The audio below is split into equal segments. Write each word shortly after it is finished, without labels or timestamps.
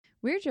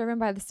We're driven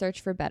by the search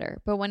for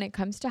better, but when it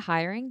comes to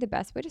hiring, the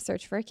best way to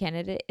search for a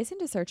candidate isn't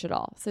to search at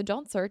all. So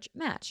don't search,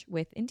 match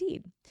with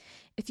Indeed.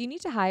 If you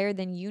need to hire,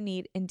 then you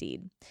need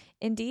Indeed.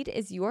 Indeed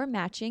is your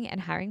matching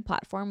and hiring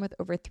platform with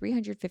over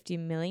 350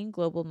 million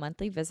global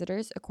monthly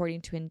visitors,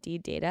 according to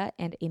Indeed data,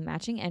 and a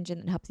matching engine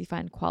that helps you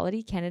find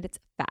quality candidates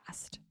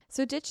fast.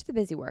 So ditch the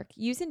busy work.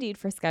 Use Indeed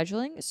for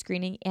scheduling,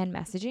 screening, and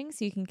messaging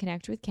so you can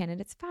connect with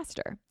candidates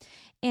faster.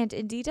 And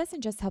Indeed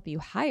doesn't just help you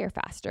hire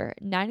faster.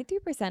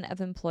 93%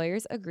 of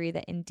employers agree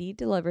that Indeed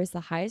delivers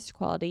the highest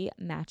quality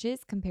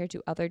matches compared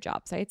to other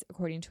job sites,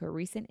 according to a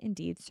recent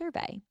Indeed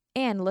survey.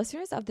 And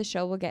listeners of the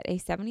show will get a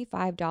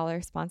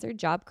 $75 sponsored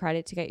job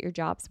credit to get your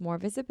jobs more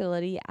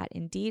visibility at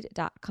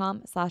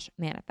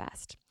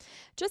Indeed.com/manifest.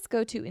 Just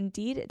go to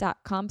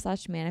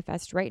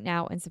Indeed.com/manifest right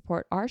now and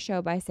support our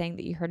show by saying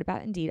that you heard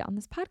about Indeed on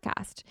this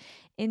podcast.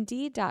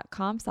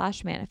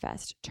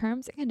 Indeed.com/manifest.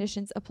 Terms and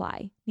conditions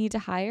apply. Need to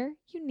hire?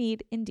 You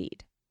need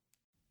Indeed.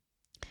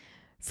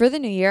 For the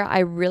new year, I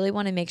really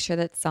want to make sure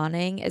that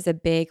sauning is a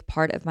big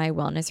part of my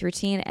wellness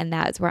routine, and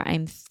that is where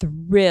I'm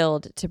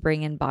thrilled to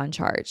bring in Bon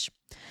Charge.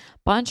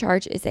 Bon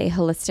Charge is a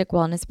holistic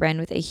wellness brand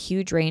with a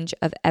huge range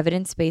of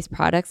evidence-based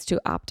products to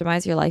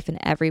optimize your life in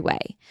every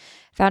way.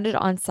 Founded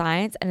on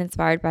science and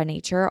inspired by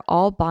nature,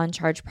 all Bon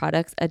Charge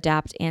products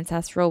adapt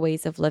ancestral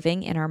ways of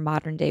living in our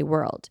modern-day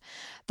world.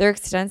 Their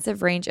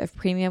extensive range of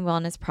premium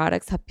wellness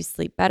products help you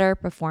sleep better,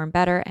 perform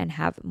better, and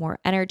have more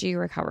energy,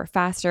 recover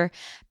faster,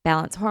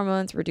 balance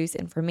hormones, reduce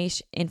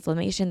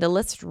inflammation. The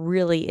list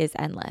really is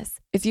endless.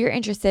 If you're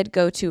interested,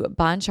 go to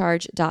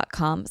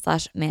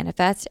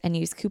boncharge.com/manifest and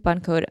use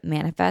coupon code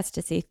MANIFEST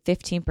to save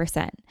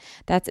 15%.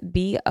 That's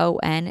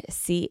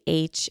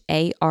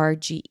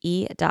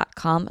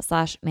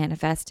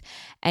BONCHARGE.com/manifest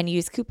and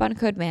use coupon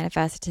code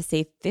MANIFEST to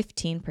save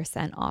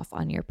 15% off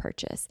on your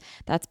purchase.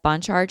 That's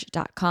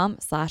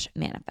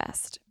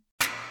boncharge.com/manifest.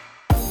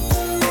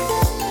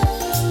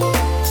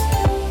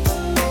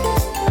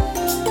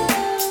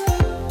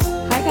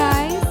 Hi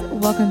guys,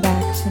 welcome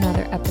back to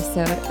another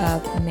episode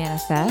of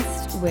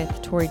Manifest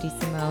with Tori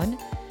DeSimone.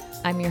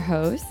 I'm your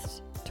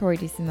host, Tori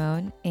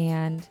DeSimone,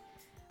 and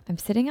I'm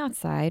sitting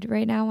outside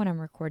right now when I'm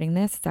recording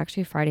this. It's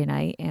actually Friday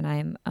night, and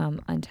I'm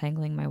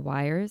untangling my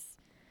wires.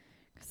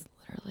 Because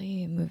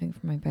literally moving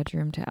from my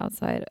bedroom to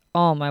outside,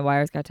 all my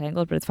wires got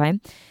tangled, but it's fine.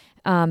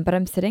 But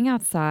I'm sitting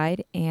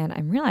outside, and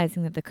I'm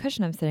realizing that the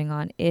cushion I'm sitting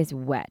on is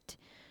wet.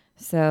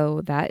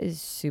 So that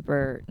is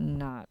super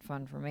not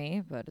fun for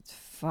me, but it's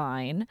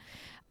fine.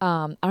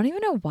 I don't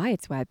even know why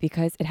it's wet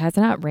because it has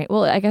not rained.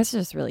 Well, I guess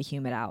it's just really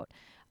humid out.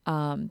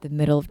 The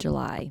middle of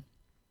July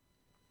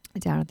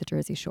down at the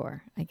Jersey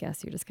Shore. I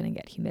guess you're just going to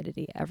get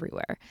humidity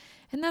everywhere.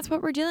 And that's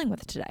what we're dealing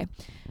with today.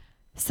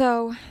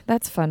 So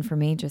that's fun for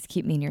me. Just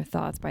keep me in your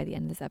thoughts by the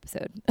end of this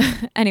episode.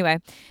 Anyway,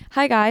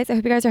 hi guys. I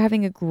hope you guys are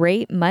having a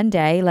great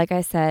Monday. Like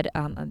I said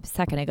a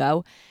second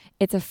ago,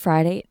 it's a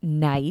Friday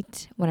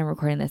night when I'm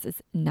recording this.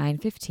 It's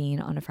 9:15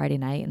 on a Friday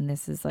night, and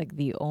this is like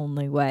the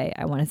only way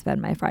I want to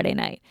spend my Friday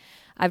night.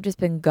 I've just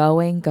been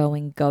going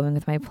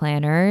with my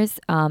planners.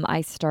 I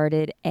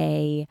started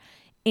a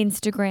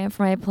Instagram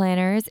for my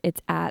planners. It's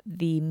at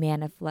the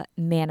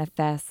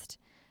Manifest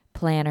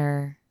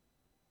Planner.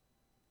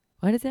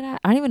 What is it at?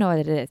 I don't even know what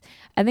it is.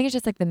 I think it's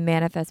just like the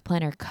Manifest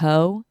Planner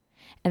Co.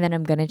 And then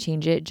I'm going to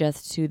change it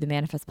just to the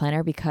Manifest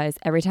Planner because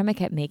every time I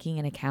kept making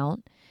an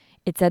account,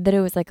 it said that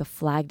it was like a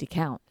flagged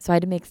account. So I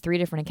had to make 3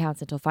 different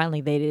accounts until finally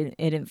it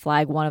didn't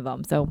flag one of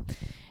them. So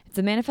it's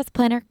a Manifest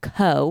Planner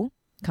Co.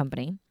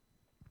 company.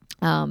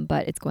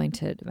 But it's going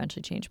to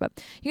eventually change.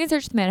 But you can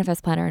search the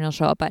Manifest Planner and it'll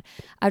show up. But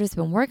I've just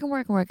been working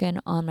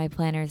on my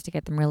planners to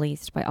get them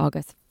released by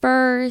August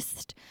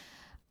 1st.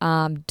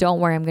 Don't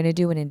worry, I'm going to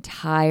do an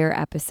entire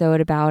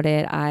episode about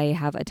it. I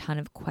have a ton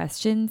of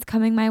questions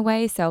coming my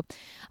way. So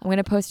I'm going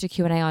to post a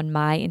Q&A on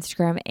my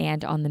Instagram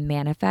and on the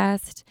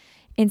Manifest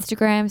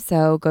Instagram.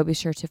 So go be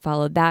sure to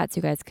follow that so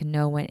you guys can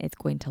know when it's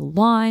going to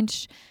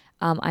launch.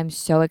 I'm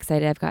so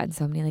excited. I've gotten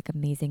so many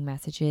amazing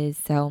messages.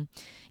 So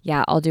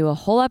yeah, I'll do a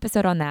whole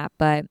episode on that.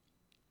 But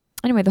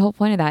anyway, the whole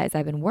point of that is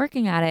I've been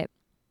working at it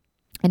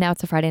and now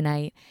it's a Friday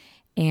night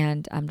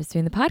and I'm just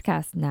doing the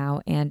podcast now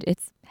and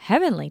it's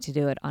heavenly to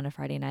do it on a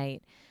Friday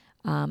night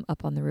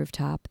up on the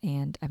rooftop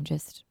and I'm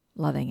just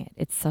loving it.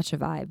 It's such a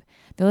vibe.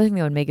 The only thing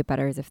that would make it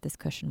better is if this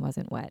cushion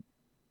wasn't wet.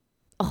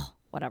 Oh,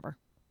 whatever.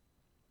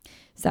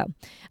 So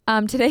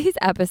today's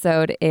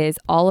episode is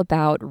all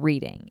about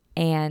reading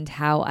and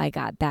how I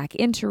got back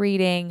into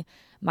reading,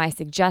 my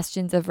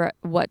suggestions of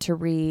what to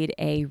read,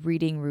 a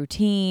reading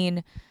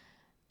routine,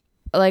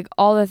 like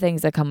all the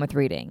things that come with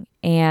reading.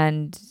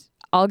 And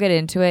I'll get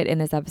into it in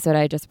this episode.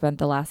 I just spent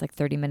the last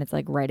 30 minutes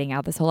writing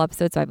out this whole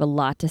episode, so I have a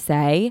lot to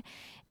say.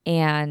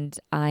 And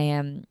I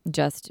am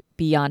just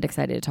beyond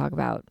excited to talk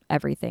about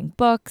everything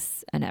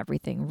books and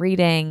everything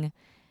reading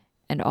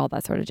and all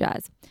that sort of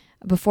jazz.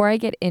 Before I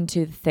get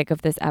into the thick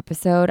of this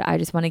episode, I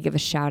just want to give a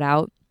shout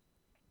out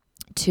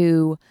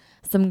to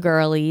some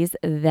girlies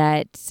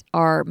that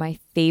are my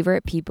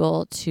favorite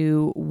people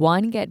to,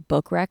 one, get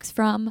book recs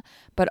from,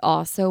 but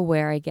also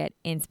where I get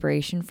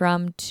inspiration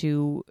from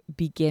to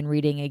begin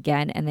reading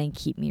again and then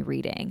keep me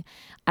reading.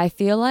 I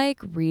feel like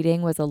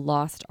reading was a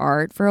lost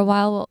art for a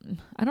while. Well,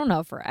 I don't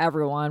know for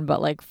everyone,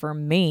 but like for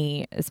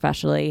me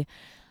especially,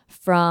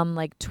 from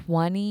like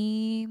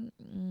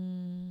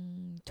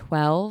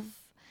 2012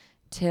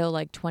 till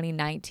like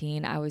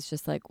 2019, I was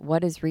just like,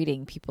 what is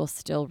reading? People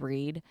still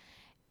read.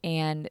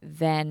 And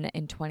then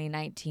in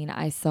 2019,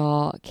 I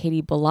saw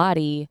Katie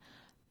Bellotti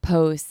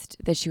post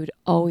that she would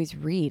always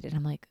read. And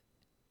I'm like,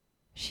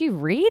 she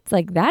reads?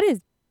 Like, that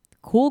is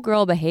cool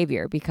girl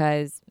behavior,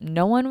 because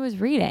no one was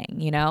reading,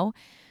 you know?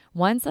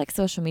 Once like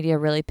social media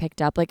really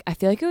picked up, like I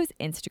feel like it was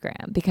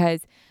Instagram,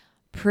 because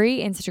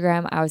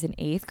pre-Instagram, I was in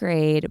 8th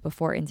grade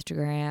before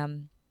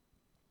Instagram,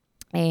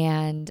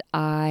 and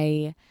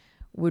I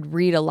would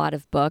read a lot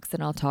of books,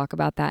 and I'll talk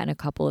about that in a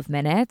couple of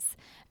minutes.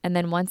 And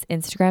then once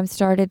Instagram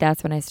started,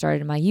 that's when I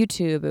started my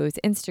YouTube. It was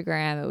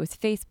Instagram, it was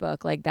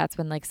Facebook. Like that's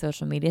when like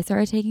social media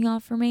started taking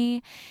off for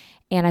me.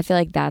 And I feel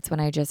like that's when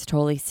I just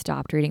totally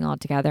stopped reading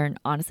altogether and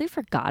honestly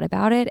forgot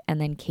about it.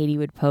 And then Katie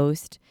would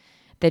post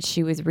that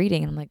she was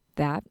reading, and I'm like,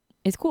 that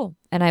is cool.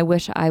 And I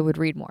wish I would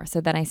read more. So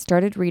then I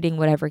started reading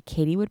whatever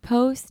Katie would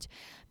post,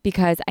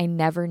 because I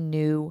never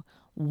knew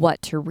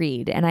what to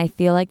read. And I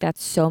feel like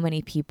that's so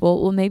many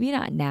people. Well, maybe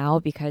not now,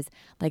 because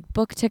like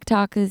book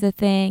TikTok is a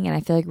thing, and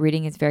I feel like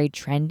reading is very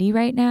trendy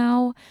right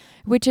now,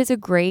 which is a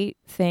great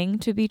thing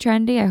to be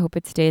trendy. I hope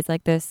it stays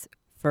like this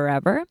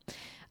forever.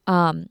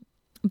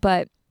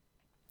 But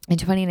in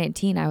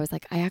 2019, I was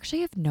like, I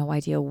actually have no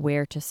idea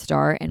where to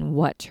start and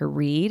what to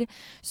read.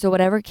 So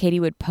whatever Katie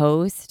would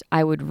post,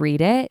 I would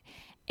read it.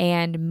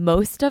 And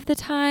most of the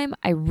time,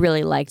 I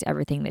really liked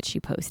everything that she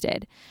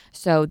posted.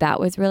 So that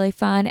was really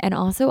fun. And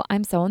also,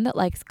 I'm someone that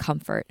likes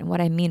comfort. And what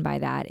I mean by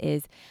that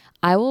is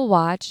I will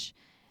watch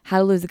How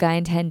to Lose a Guy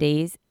in 10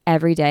 Days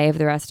every day of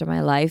the rest of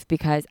my life,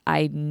 because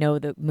I know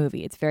the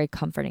movie. It's very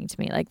comforting to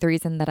me. Like the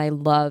reason that I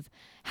love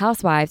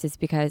Housewives is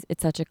because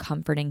it's such a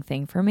comforting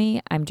thing for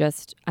me. I'm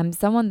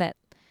someone that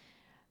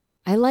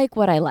I like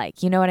what I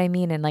like, you know what I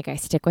mean? And like I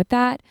stick with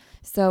that.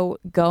 So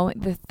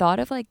the thought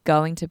of like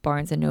going to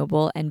Barnes and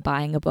Noble and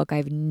buying a book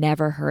I've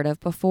never heard of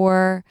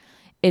before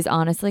is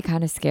honestly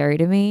kind of scary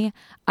to me.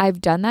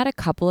 I've done that a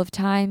couple of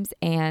times,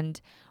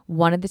 and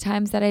one of the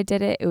times that I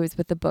did it, it was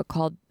with a book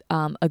called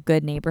A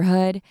Good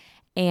Neighborhood.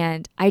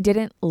 And I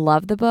didn't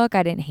love the book.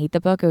 I didn't hate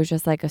the book. It was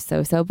just like a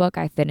so-so book.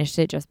 I finished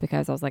it just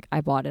because I was like,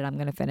 I bought it, I'm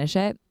going to finish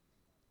it.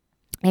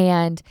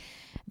 And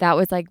that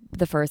was like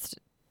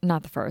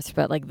not the first,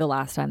 but like the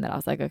last time that I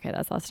was like, okay,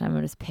 that's the last time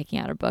I'm just picking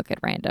out a book at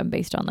random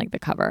based on like the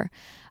cover.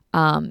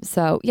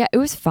 So yeah, it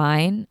was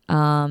fine.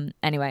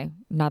 Anyway,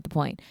 not the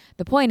point.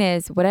 The point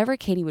is whatever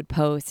Katie would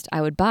post,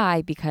 I would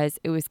buy, because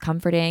it was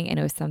comforting and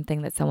it was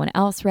something that someone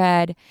else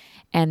read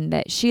and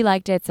that she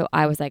liked it. So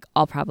I was like,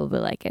 I'll probably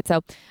like it.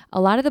 So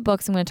a lot of the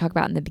books I'm going to talk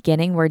about in the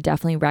beginning were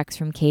definitely recs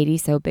from Katie.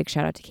 So big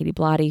shout out to Katie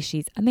Bellotti.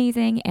 She's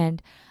amazing.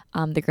 And,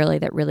 the girlie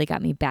that really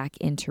got me back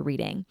into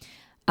reading.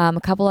 A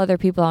couple other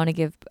people I want to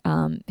give,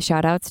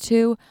 shout outs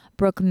to.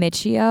 Brooke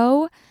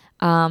Michio.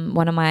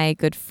 One of my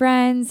good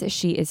friends.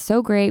 She is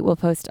so great. We'll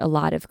post a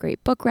lot of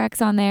great book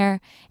recs on there.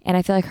 And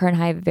I feel like her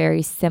and I have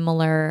very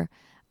similar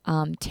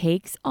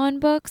takes on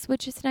books,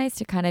 which is nice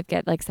to kind of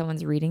get like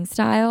someone's reading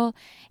style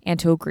and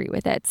to agree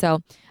with it.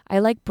 So I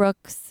like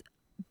Brooke's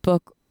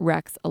book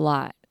recs a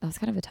lot. That was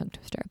kind of a tongue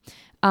twister.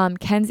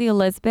 Kenzie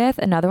Elizabeth,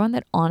 another one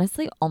that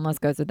honestly almost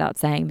goes without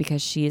saying,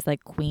 because she is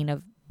like queen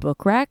of book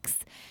recs.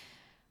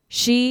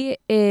 She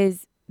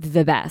is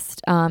the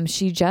best.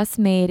 She just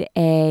made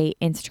a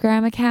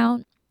Instagram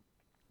account.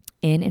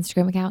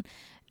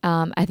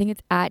 I think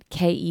it's at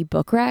KE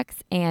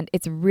Bookrecs, and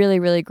it's really,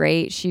 really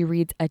great. She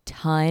reads a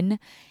ton,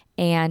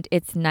 and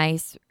it's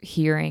nice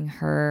hearing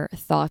her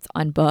thoughts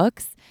on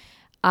books.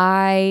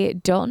 I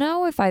don't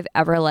know if I've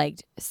ever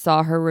like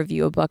saw her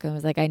review a book and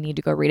was like, I need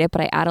to go read it,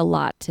 but I add a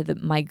lot to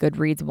my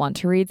Goodreads want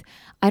to reads.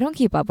 I don't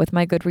keep up with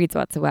my Goodreads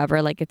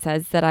whatsoever. Like it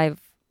says that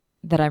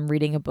I'm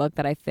reading a book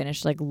that I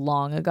finished like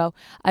long ago.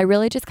 I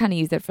really just kind of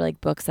use it for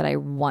like books that I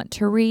want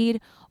to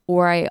read,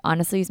 or I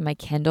honestly use my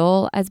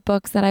Kindle as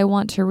books that I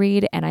want to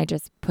read, and I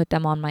just put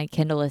them on my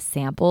Kindle as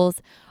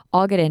samples.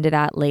 I'll get into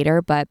that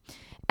later, but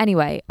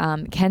anyway,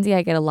 Kenzie,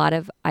 I get a lot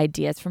of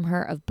ideas from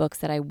her of books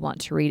that I want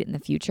to read in the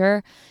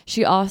future.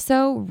 She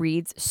also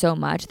reads so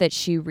much that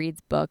she reads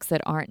books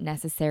that aren't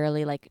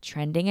necessarily like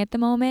trending at the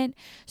moment.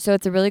 So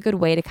it's a really good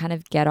way to kind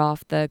of get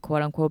off the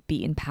quote unquote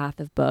beaten path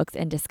of books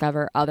and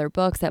discover other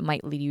books that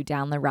might lead you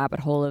down the rabbit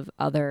hole of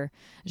other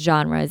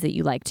genres that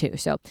you like too.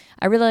 So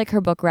I really like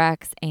her book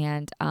recs,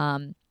 and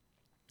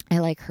I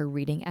like her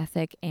reading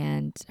ethic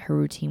and her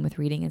routine with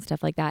reading and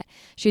stuff like that.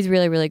 She's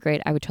really, really great.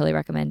 I would totally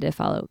recommend to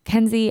follow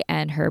Kenzie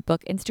and her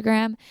book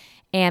Instagram.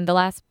 And the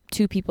last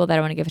two people that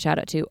I want to give a shout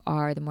out to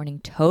are The Morning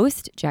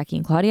Toast, Jackie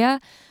and Claudia.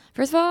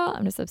 First of all,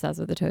 I'm just obsessed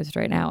with the toast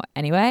right now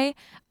anyway.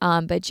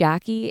 But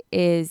Jackie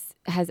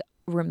has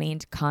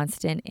remained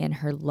constant in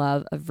her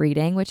love of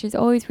reading, which is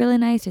always really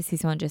nice to see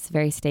someone just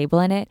very stable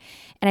in it.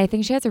 And I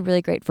think she has a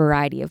really great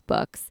variety of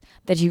books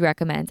that she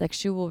recommends. Like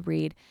she will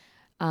read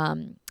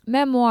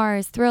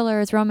memoirs,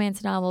 thrillers,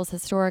 romance novels,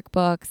 historic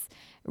books,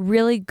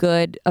 really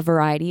good, a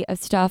variety of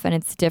stuff. And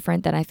it's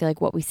different than I feel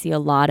like what we see a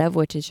lot of,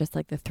 which is just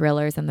like the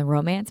thrillers and the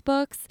romance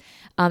books.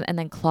 And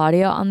then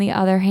Claudia, on the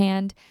other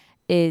hand,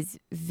 is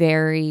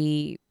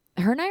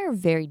her and I are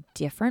very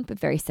different, but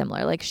very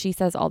similar. Like she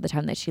says all the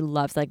time that she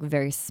loves like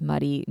very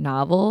smutty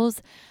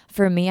novels.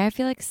 For me, I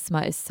feel like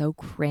smut is so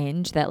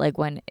cringe that like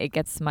when it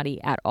gets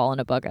smutty at all in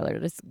a book, I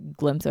literally just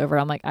glimpse over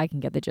it. I'm like, I can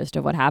get the gist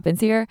of what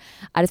happens here.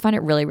 I just find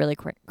it really, really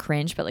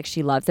cringe, but like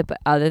she loves it. But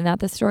other than that,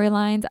 the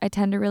storylines I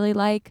tend to really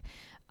like,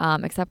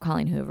 except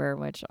Colleen Hoover,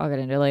 which I'll get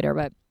into later,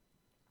 but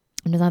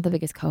I'm just not the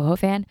biggest Coho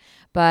fan.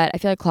 But I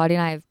feel like Claudia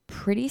and I have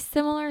pretty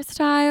similar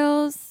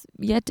styles,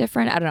 yet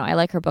different. I don't know. I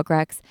like her book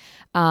recs.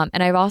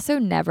 And I've also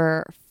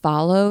never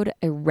followed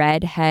a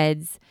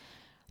Redheads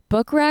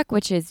book rec,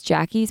 which is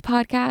Jackie's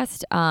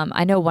podcast.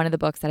 I know one of the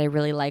books that I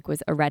really like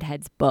was a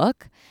Redheads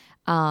book.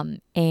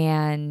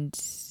 And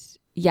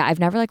yeah, I've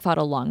never like followed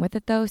along with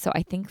it though. So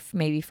I think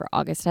maybe for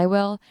August I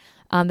will.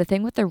 The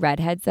thing with the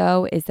Redheads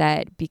though is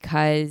that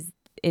because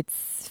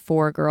it's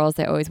for girls,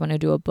 they always want to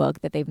do a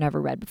book that they've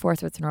never read before.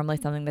 So it's normally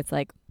something that's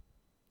like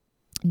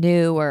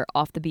new or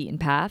off the beaten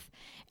path.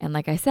 And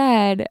like I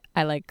said,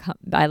 I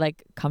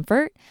like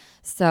comfort.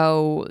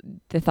 So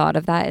the thought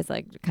of that is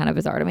like kind of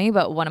bizarre to me.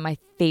 But one of my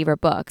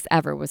favorite books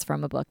ever was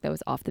from a book that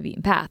was off the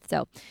beaten path.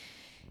 So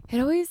it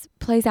always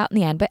plays out in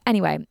the end. But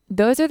anyway,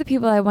 those are the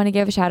people I want to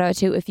give a shout out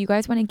to. If you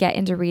guys want to get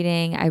into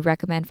reading, I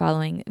recommend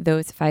following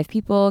those 5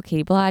 people: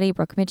 Katie Bellotti,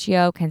 Brooke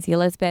Miccio, Kenzie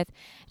Elizabeth,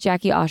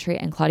 Jackie Oshry,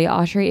 and Claudia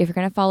Oshry. If you're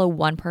going to follow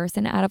one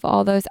person out of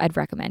all those, I'd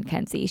recommend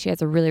Kenzie. She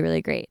has a really,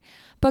 really great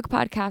book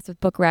podcast with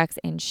book recs,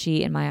 and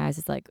she, in my eyes,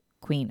 is like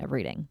queen of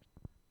reading.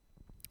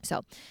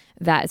 So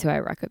that is who I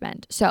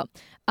recommend. So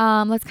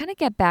let's kind of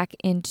get back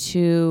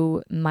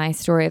into my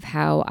story of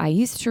how I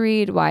used to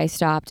read, why I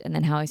stopped, and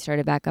then how I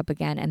started back up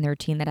again, and the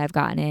routine that I've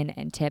gotten in,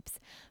 and tips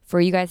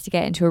for you guys to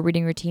get into a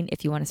reading routine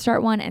if you want to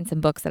start one, and some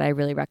books that I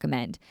really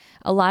recommend.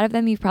 A lot of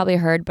them you've probably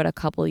heard, but a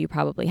couple you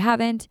probably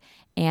haven't,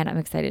 and I'm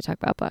excited to talk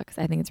about books.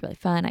 I think it's really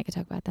fun. I could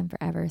talk about them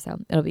forever, so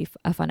it'll be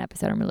a fun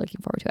episode. I'm really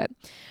looking forward to it.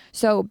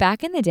 So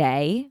back in the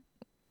day,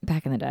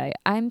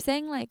 I'm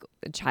saying like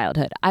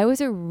childhood, I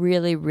was a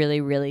really, really,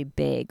 really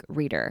big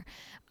reader.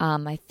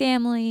 My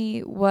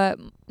family,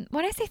 when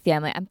I say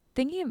family, I'm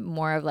thinking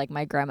more of like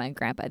my grandma and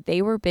grandpa.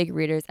 They were big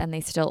readers and they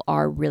still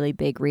are really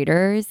big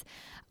readers.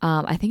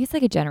 I think it's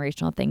like a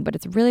generational thing, but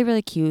it's really,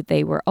 really cute.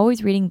 They were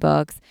always reading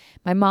books.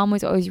 My mom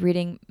was always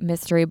reading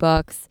mystery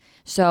books.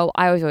 So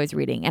I was always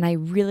reading, and I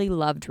really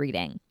loved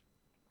reading.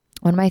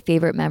 One of my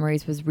favorite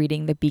memories was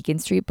reading the Beacon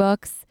Street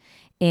books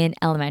in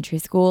elementary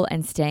school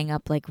and staying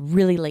up like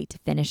really late to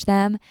finish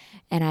them.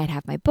 And I'd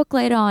have my book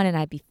light on and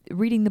I'd be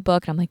reading the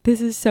book and I'm like,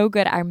 this is so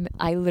good.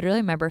 I literally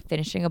remember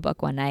finishing a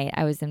book one night.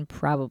 I was in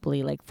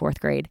probably like 4th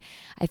grade.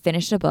 I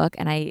finished a book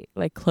and I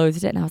like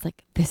closed it and I was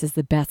like, this is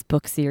the best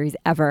book series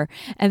ever.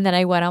 And then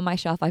I went on my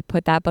shelf, I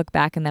put that book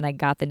back, and then I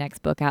got the next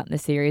book out in the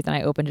series and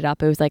I opened it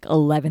up. It was like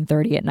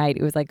 11:30 at night.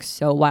 It was like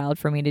so wild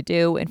for me to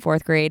do in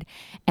 4th grade.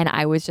 And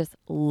I was just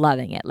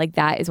loving it. Like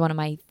that is one of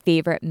my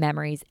favorite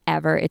memories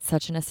ever. It's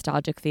such a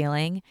nostalgic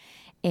feeling.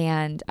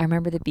 And I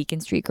remember the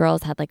Beacon Street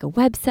Girls had like a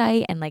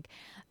website, and like,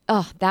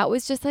 oh, that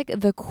was just like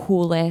the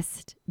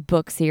coolest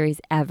book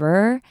series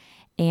ever.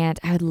 And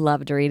I would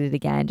love to read it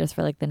again just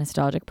for like the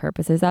nostalgic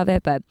purposes of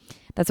it. But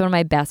that's one of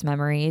my best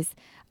memories.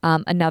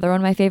 Another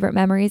one of my favorite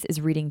memories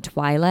is reading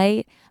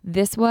Twilight.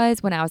 This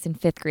was when I was in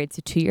 5th grade,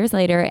 so 2 years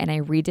later, and I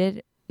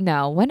redid.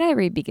 No, when did I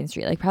read Beacon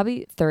Street? Like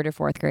probably 3rd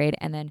or 4th grade,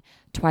 and then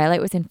Twilight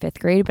was in 5th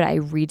grade, but I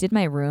redid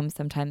my room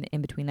sometime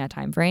in between that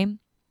time frame.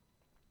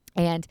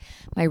 And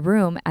my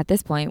room at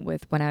this point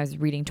when I was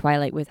reading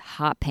Twilight was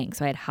hot pink.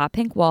 So I had hot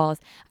pink walls.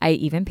 I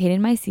even painted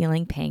my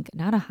ceiling pink,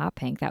 not a hot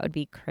pink. That would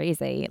be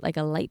crazy. Like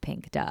a light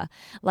pink,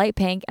 light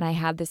pink. And I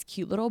have this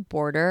cute little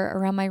border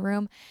around my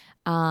room.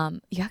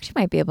 You actually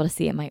might be able to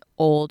see it in my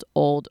old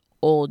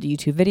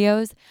YouTube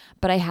videos,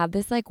 but I have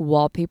this like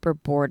wallpaper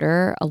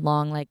border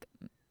along like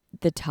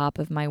the top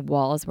of my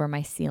walls where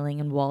my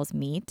ceiling and walls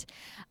meet.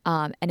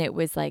 And it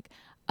was like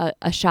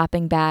a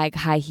shopping bag,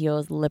 high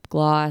heels, lip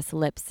gloss,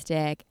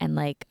 lipstick, and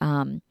like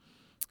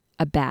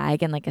a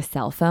bag and like a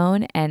cell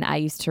phone. And I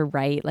used to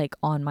write like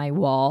on my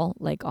wall,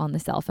 like on the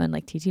cell phone,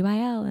 like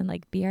TTYL and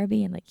like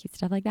BRB and like cute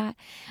stuff like that.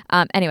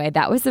 Anyway,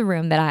 that was the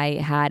room that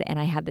I had. And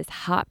I had this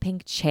hot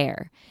pink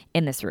chair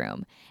in this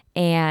room.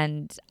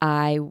 And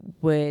I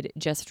would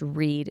just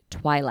read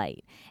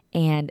Twilight.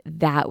 And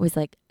that was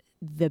like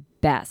the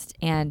best.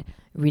 And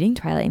reading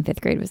Twilight in 5th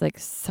grade was like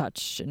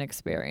such an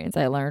experience.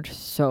 I learned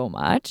so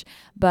much,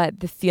 but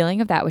the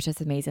feeling of that was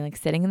just amazing. Like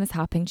sitting in this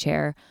hot pink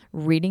chair,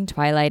 reading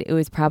Twilight. It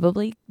was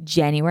probably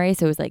January,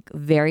 so it was like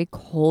very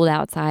cold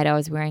outside. I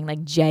was wearing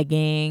like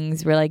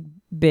jeggings, were like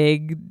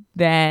big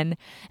then,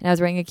 and I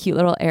was wearing a cute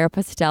little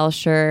Aeropostale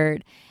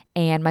shirt.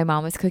 and my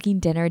mom was cooking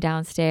dinner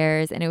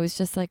downstairs, and it was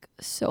just like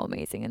so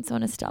amazing and so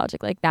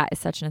nostalgic. Like that is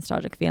such a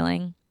nostalgic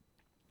feeling.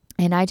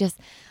 And I just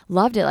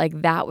loved it.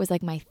 Like that was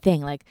like my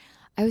thing. Like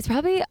I was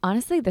probably,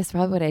 honestly, this is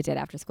probably what I did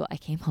after school. I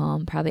came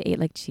home, probably ate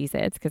like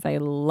Cheez-Its because I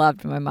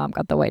loved when my mom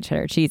got the white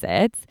cheddar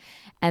Cheez-Its.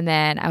 And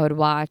then I would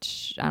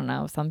watch, I don't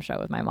know, some show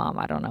with my mom.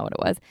 I don't know what it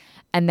was.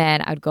 And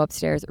then I would go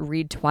upstairs,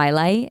 read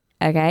Twilight,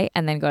 okay?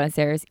 And then go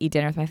downstairs, eat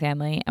dinner with my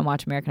family, and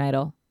watch American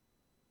Idol.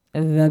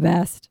 The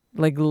best.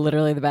 Like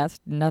literally the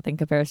best. Nothing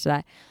compares to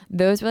that.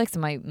 Those were like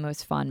some of my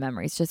most fond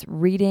memories. Just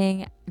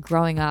reading,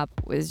 growing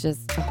up was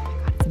just, oh my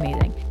God, it's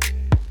amazing.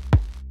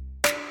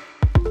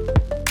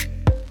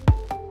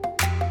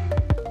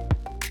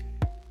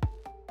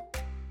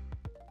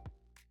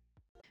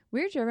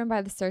 We're driven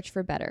by the search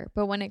for better,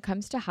 but when it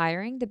comes to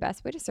hiring, the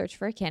best way to search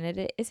for a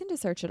candidate isn't to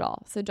search at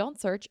all. So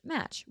don't search,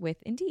 match with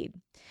Indeed.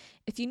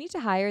 If you need to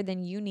hire,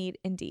 then you need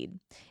Indeed.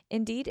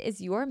 Indeed is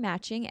your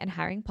matching and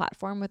hiring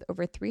platform with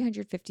over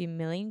 350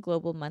 million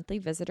global monthly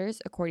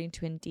visitors, according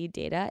to Indeed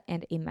data,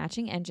 and a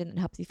matching engine that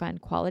helps you find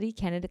quality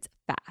candidates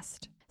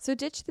fast. So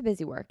ditch the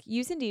busy work.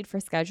 Use Indeed for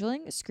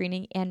scheduling,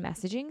 screening, and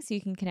messaging so you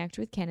can connect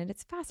with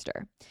candidates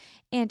faster.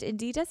 And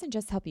Indeed doesn't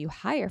just help you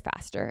hire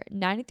faster.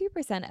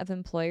 93% of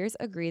employers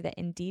agree that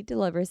Indeed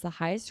delivers the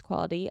highest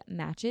quality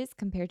matches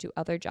compared to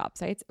other job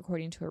sites,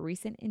 according to a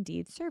recent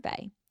Indeed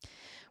survey.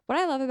 What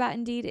I love about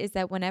Indeed is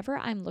that whenever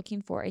I'm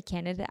looking for a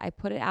candidate, I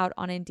put it out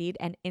on Indeed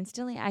and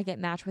instantly I get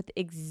matched with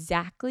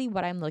exactly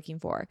what I'm looking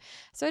for.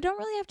 So I don't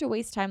really have to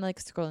waste time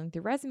like scrolling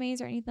through resumes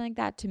or anything like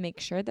that to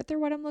make sure that they're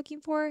what I'm looking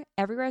for.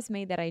 Every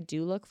resume that I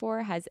do look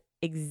for has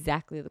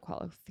exactly the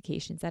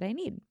qualifications that I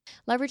need.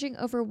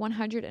 Leveraging over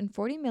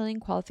 140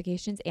 million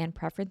qualifications and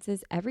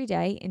preferences every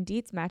day,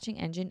 Indeed's matching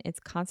engine is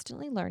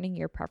constantly learning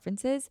your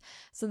preferences.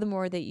 So the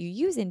more that you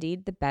use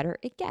Indeed, the better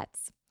it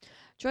gets.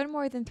 Join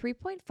more than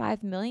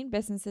 3.5 million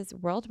businesses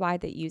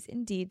worldwide that use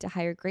Indeed to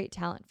hire great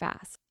talent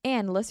fast.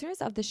 And listeners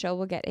of the show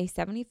will get a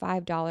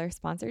 $75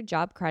 sponsored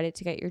job credit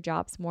to get your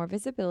jobs more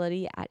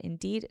visibility at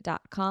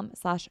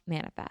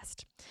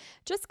Indeed.com/manifest.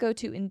 Just go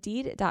to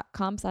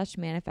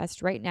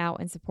Indeed.com/manifest right now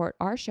and support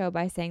our show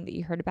by saying that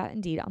you heard about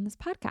Indeed on this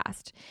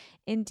podcast.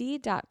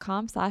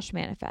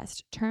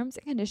 Indeed.com/manifest. Terms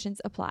and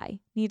conditions apply.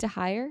 Need to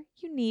hire?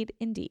 You need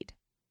Indeed.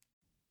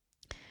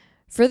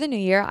 For the new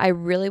year, I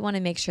really want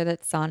to make sure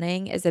that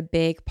sauning is a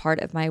big part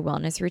of my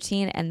wellness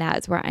routine, and that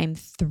is where I'm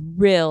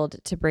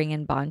thrilled to bring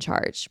in Bon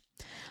Charge.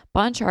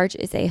 Bon Charge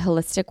is a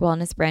holistic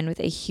wellness brand with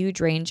a huge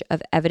range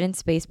of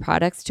evidence-based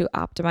products to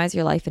optimize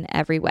your life in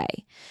every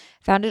way.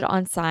 Founded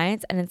on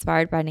science and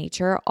inspired by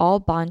nature, all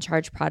Bon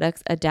Charge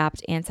products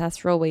adapt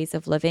ancestral ways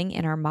of living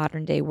in our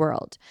modern-day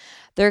world.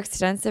 Their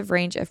extensive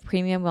range of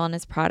premium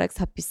wellness products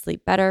help you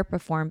sleep better,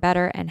 perform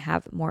better, and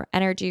have more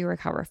energy,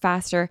 recover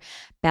faster,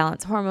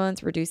 balance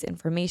hormones, reduce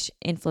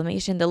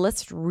inflammation. The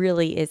list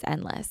really is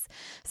endless.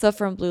 So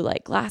from blue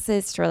light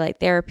glasses, starlight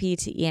therapy,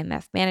 to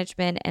EMF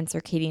management and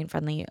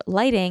circadian-friendly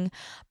lighting,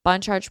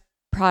 Bon Charge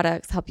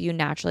products help you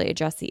naturally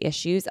address the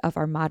issues of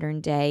our modern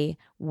day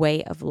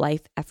way of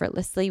life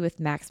effortlessly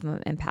with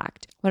maximum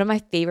impact. One of my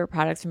favorite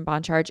products from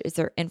Bon Charge is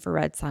their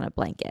infrared sauna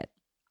blanket.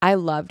 I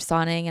loved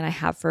sauning and I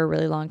have for a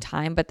really long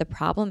time, but the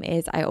problem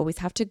is I always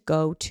have to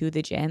go to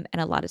the gym,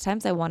 and a lot of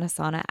times I want a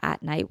sauna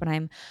at night when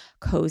I'm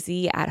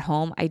cozy at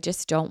home. I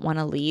just don't want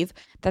to leave.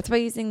 That's why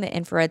using the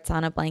infrared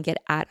sauna blanket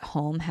at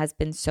home has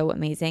been so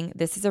amazing.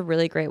 This is a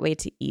really great way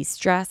to ease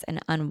stress and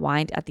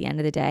unwind at the end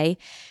of the day.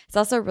 It's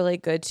also really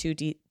good to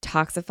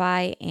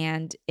detoxify,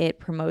 and it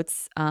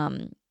promotes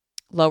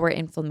lower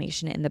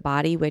inflammation in the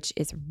body, which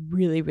is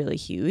really, really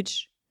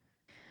huge.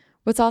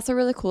 What's also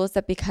really cool is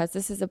that because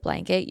this is a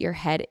blanket, your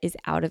head is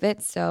out of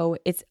it. So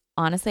it's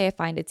honestly, I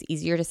find it's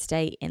easier to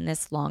stay in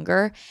this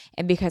longer.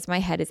 And because my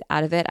head is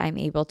out of it, I'm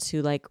able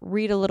to like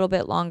read a little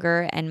bit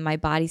longer, and my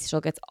body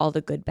still gets all the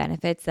good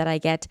benefits that I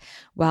get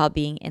while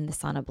being in the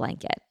sauna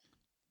blanket.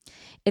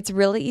 It's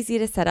really easy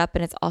to set up,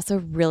 and it's also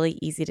really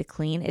easy to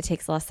clean. It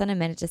takes less than a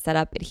minute to set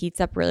up. It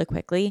heats up really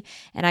quickly,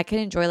 and I can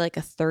enjoy like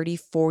a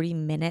 30-40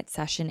 minute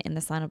session in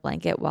the sauna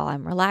blanket while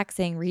I'm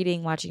relaxing,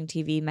 reading, watching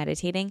TV,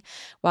 meditating.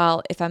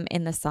 While if I'm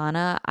in the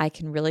sauna, I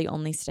can really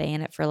only stay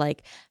in it for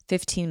like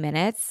 15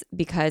 minutes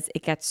because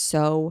it gets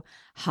so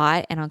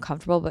hot and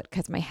uncomfortable, but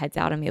because my head's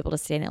out, I'm able to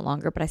stay in it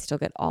longer, but I still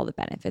get all the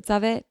benefits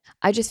of it.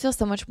 I just feel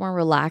so much more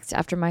relaxed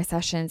after my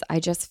sessions. I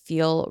just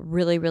feel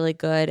really, really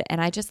good, and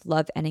I just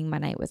love ending my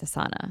night with a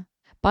sauna.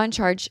 Bon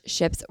Charge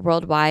ships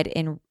worldwide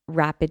in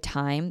rapid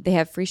time. They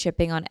have free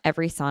shipping on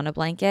every sauna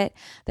blanket.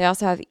 They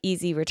also have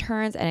easy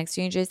returns and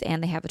exchanges,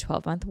 and they have a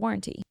 12-month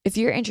warranty. If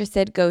you're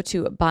interested, go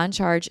to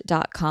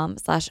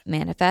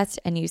boncharge.com/manifest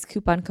and use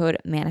coupon code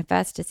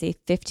manifest to save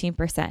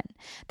 15%.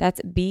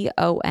 That's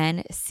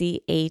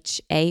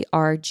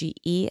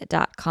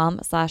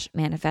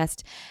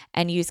BONCHARGE.com/manifest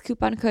and use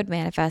coupon code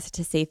manifest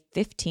to save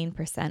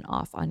 15%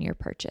 off on your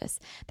purchase.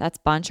 That's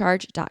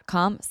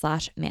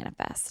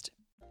boncharge.com/manifest.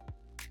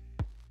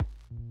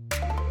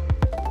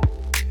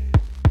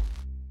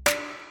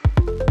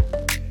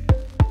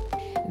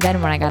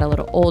 Then when I got a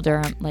little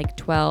older, like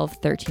 12,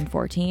 13,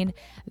 14,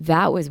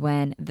 that was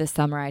when The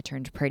Summer I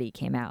Turned Pretty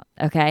came out,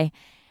 okay?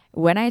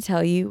 When I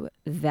tell you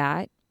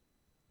that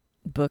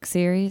book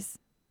series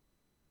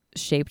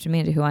shaped me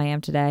into who I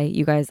am today,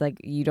 you guys, like,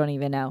 you don't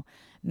even know.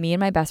 Me and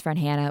my best friend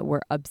Hannah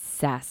were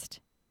obsessed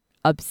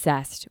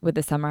with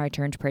The Summer I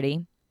Turned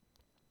Pretty.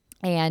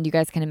 And you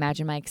guys can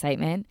imagine my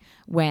excitement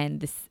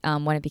when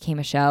when it became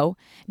a show.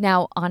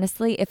 Now,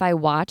 honestly, if I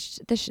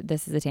watched this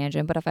is a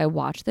tangent, but if I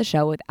watched the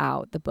show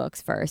without the books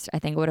first, I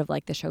think I would have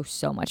liked the show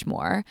so much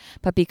more.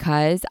 But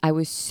because I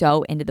was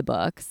so into the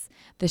books,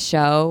 the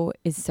show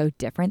is so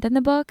different than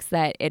the books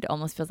that it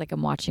almost feels like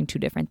I'm watching two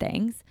different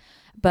things.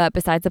 But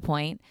besides the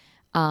point,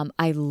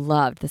 I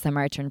loved the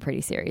Summer I Turned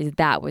Pretty series.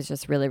 That was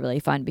just really, really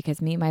fun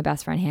because me and my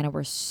best friend Hannah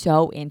were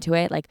so into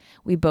it. Like,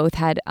 we both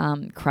had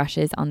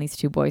crushes on these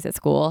two boys at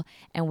school,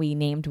 and we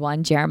named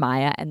one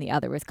Jeremiah and the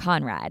other was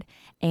Conrad.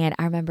 And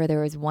I remember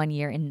there was one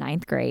year in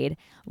 9th grade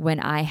when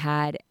I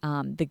had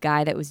the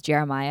guy that was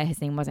Jeremiah.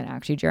 His name wasn't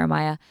actually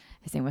Jeremiah.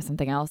 His name was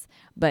something else,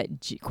 but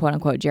quote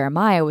unquote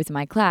Jeremiah was in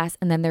my class.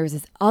 And then there was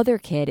this other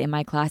kid in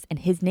my class and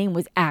his name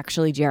was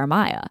actually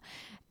Jeremiah.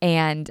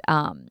 And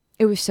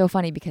it was so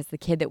funny because the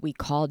kid that we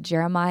called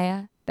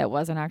Jeremiah, that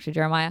wasn't actually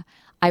Jeremiah,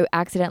 I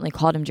accidentally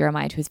called him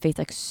Jeremiah to his face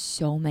like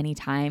so many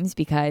times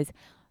because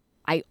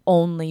I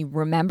only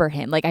remember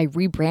him. Like, I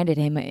rebranded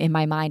him in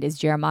my mind as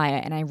Jeremiah,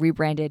 and I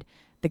rebranded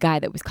the guy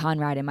that was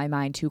Conrad in my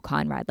mind to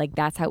Conrad. Like,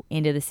 that's how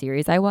into the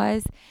series I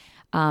was.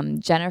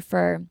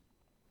 Jennifer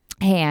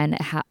Han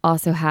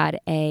also had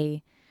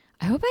I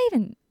hope I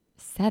even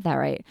said that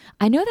right.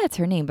 I know that's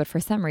her name, but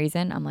for some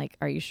reason, I'm like,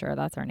 are you sure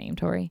that's her name,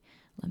 Tori?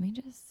 Let me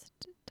just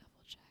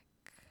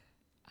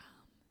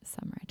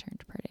Summer I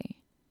Turned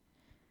Pretty.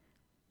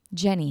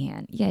 Jenny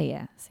Han.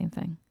 Yeah, same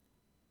thing.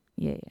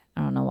 Yeah.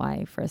 I don't know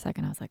why for a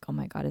second I was like, oh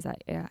my God, is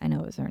that? Yeah, I know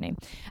it was her name.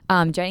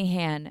 Jenny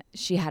Han,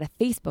 she had a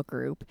Facebook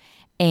group,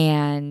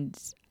 and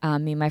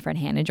me and my friend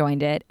Hannah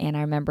joined it. And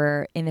I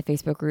remember in the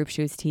Facebook group,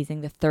 she was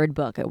teasing the third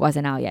book. It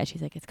wasn't out yet.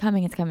 She's like, it's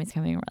coming. And we're like,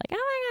 oh my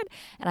God.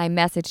 And I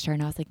messaged her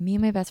and I was like, me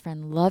and my best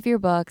friend love your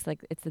books.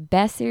 Like, it's the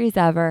best series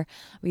ever.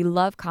 We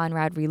love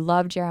Conrad. We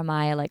love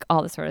Jeremiah, like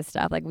all this sort of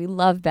stuff. Like, we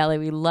love Belly.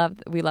 We love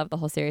the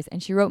whole series.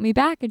 And she wrote me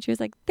back and she was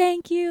like,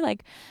 thank you.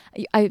 Like,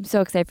 I'm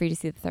so excited for you to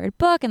see the third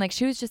book. And like,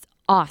 she was just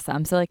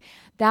awesome. So like,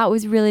 that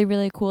was really,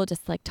 really cool.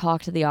 Just to like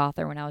talk to the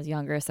author when I was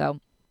younger. So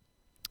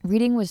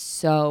reading was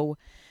so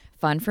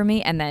fun for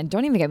me. And then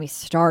don't even get me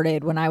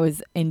started when I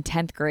was in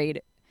 10th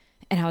grade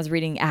and I was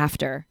reading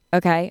After,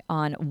 okay,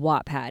 on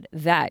Wattpad.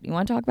 That, you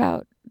want to talk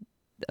about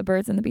the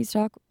birds and the bees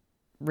talk?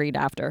 Read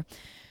After.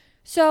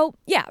 So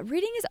yeah,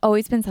 reading has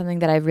always been something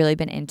that I've really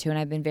been into, and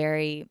I've been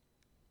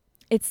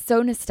it's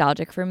so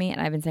nostalgic for me, and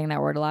I've been saying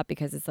that word a lot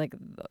because it's like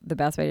the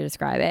best way to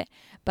describe it,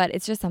 but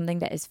it's just something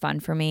that is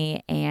fun for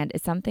me, and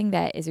it's something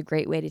that is a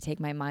great way to take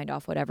my mind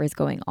off whatever is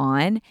going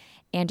on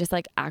and just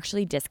like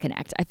actually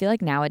disconnect. I feel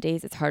like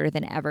nowadays it's harder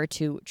than ever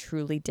to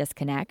truly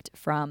disconnect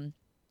from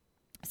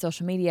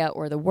social media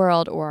or the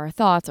world or our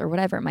thoughts or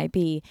whatever it might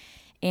be.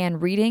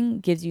 And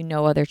reading gives you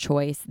no other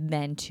choice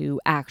than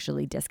to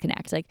actually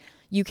disconnect. Like,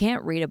 you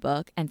can't read a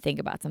book and think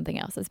about something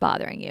else that's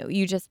bothering you.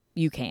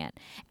 You can't.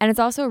 And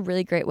it's also a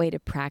really great way to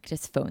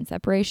practice phone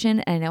separation.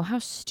 And I know how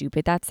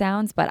stupid that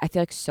sounds, but I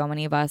feel like so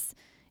many of us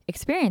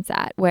experience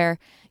that where,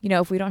 you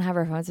know, if we don't have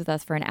our phones with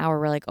us for an hour,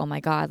 we're like, oh my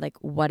God, like,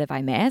 what have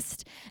I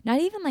missed? Not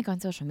even like on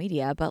social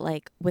media, but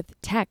like with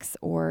texts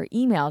or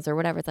emails or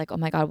whatever. It's like, oh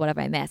my God, what have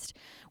I missed?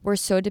 We're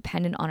so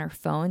dependent on our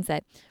phones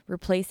that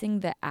replacing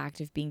the act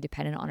of being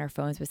dependent on our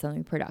phones with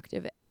something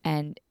productive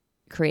and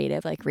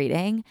creative like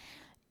reading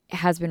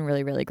has been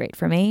really, really great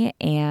for me.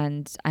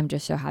 And I'm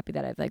just so happy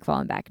that I've like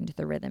fallen back into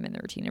the rhythm and the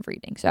routine of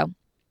reading. So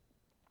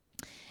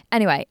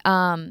anyway,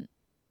 kind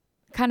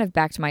of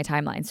back to my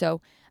timeline.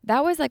 So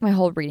that was like my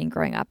whole reading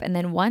growing up. And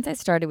then once I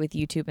started with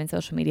YouTube and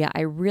social media, I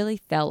really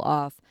fell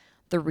off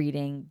the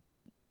reading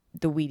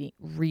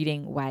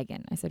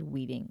wagon. I said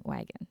weeding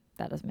wagon.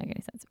 That doesn't make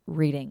any sense.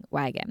 Reading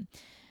wagon.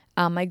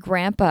 My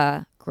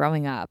grandpa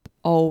growing up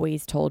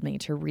always told me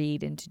to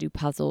read and to do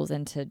puzzles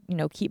and to, you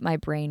know, keep my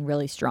brain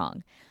really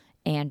strong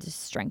and to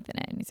strengthen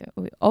it. And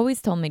he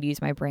always told me to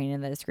use my brain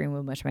and that a screen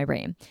would mush my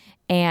brain.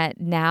 And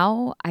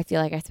now I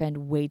feel like I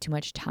spend way too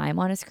much time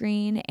on a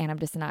screen and I'm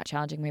just not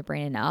challenging my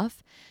brain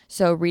enough.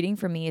 So reading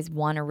for me is,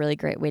 one, a really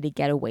great way to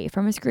get away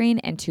from a screen,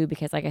 and two,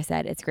 because like I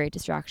said, it's great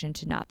distraction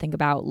to not think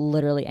about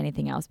literally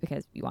anything else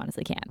because you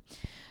honestly can.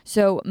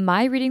 So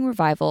my reading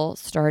revival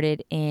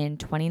started in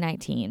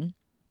 2019.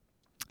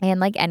 And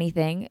like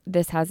anything,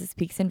 this has its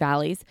peaks and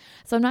valleys.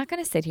 So I'm not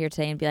going to sit here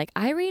today and be like,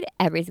 I read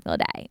every single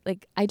day.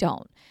 Like, I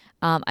don't.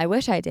 I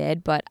wish I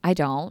did, but I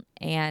don't.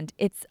 And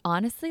it's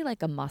honestly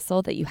like a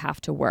muscle that you have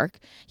to work.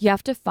 You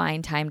have to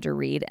find time to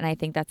read. And I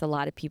think that's a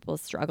lot of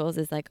people's struggles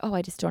is like, oh,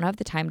 I just don't have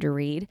the time to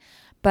read.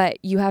 But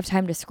you have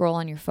time to scroll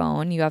on your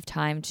phone. You have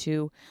time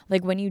to,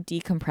 like, when you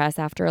decompress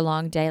after a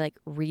long day, like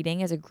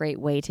reading is a great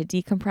way to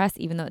decompress,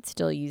 even though it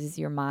still uses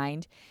your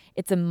mind.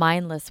 It's a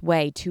mindless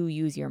way to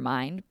use your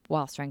mind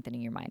while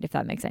strengthening your mind, if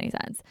that makes any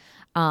sense.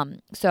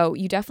 So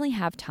you definitely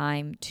have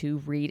time to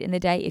read in the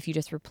day if you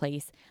just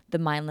replace the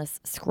mindless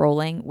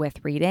scrolling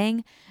with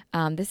reading.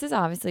 This is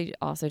obviously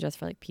also just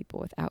for like people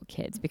without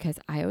kids, because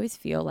I always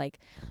feel like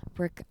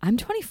I'm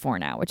 24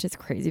 now, which is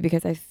crazy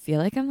because I feel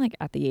like I'm like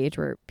at the age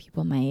where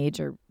people my age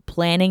are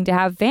planning to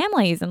have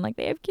families and like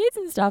they have kids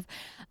and stuff.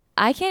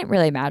 I can't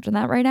really imagine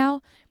that right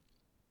now.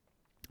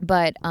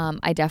 But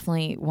I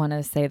definitely want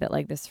to say that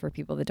like this is for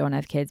people that don't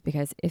have kids,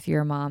 because if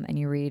you're a mom and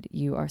you read,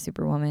 you are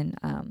superwoman.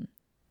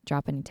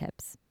 Drop any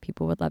tips.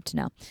 People would love to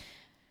know.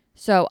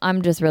 So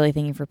I'm just really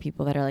thinking for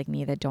people that are like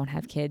me that don't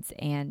have kids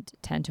and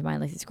tend to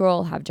mindlessly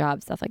scroll, have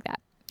jobs, stuff like that.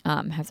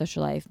 Have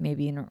social life,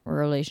 maybe in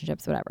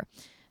relationships, whatever.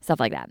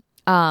 Stuff like that.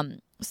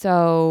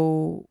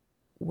 So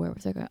where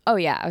was I going? Oh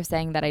yeah, I was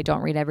saying that I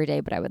don't read every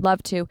day, but I would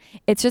love to.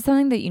 It's just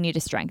something that you need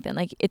to strengthen.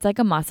 Like it's like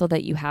a muscle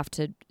that you have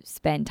to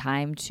spend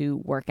time to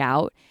work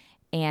out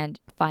and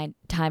find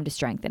time to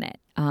strengthen it.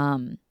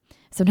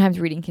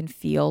 Sometimes reading can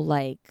feel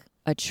like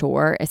a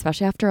chore,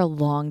 especially after a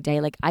long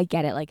day. Like I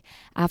get it. Like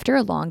after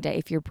a long day,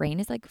 if your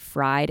brain is like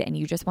fried and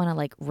you just want to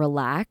like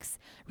relax,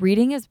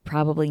 reading is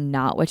probably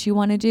not what you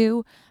want to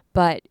do.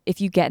 But if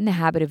you get in the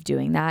habit of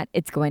doing that,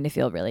 it's going to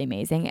feel really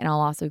amazing. And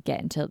I'll also get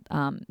into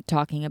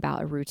talking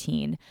about a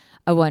routine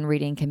of when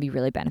reading can be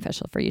really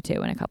beneficial for you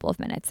too in a couple of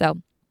minutes.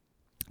 So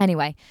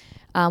anyway,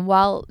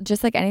 while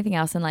just like anything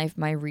else in life,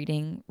 my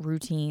reading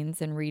routines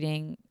and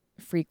reading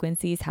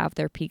frequencies have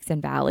their peaks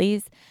and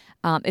valleys.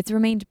 It's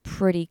remained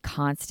pretty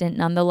constant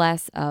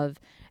nonetheless of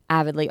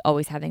avidly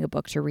always having a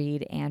book to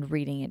read and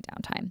reading in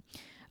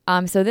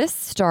downtime. So this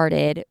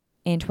started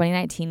in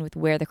 2019 with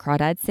Where the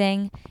Crawdads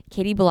Sing.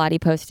 Katie Bellotti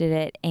posted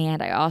it,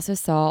 and I also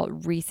saw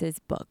Reese's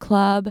Book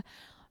Club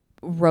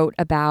wrote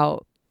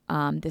about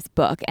this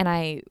book, and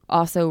I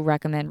also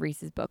recommend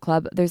Reese's Book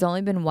Club. There's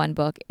only been one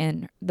book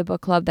in the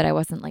book club that I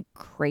wasn't like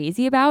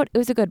crazy about. It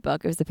was a good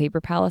book. It was The Paper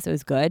Palace. It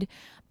was good,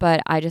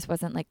 but I just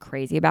wasn't like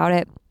crazy about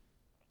it.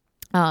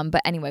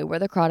 But anyway, Where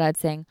the Crawdads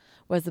Sing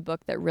was the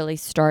book that really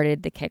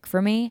started the kick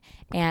for me.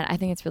 And I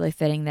think it's really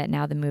fitting that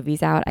now the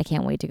movie's out. I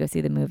can't wait to go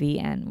see the movie,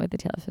 and with the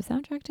Taylor Swift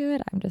soundtrack to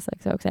it, I'm just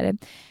like so excited.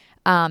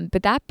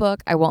 But that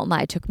book, I won't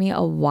lie, it took me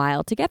a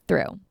while to get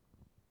through.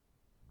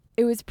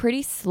 It was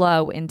pretty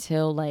slow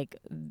until like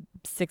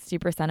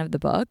 60% of the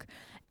book.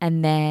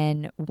 And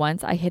then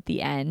once I hit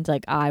the end,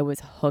 like I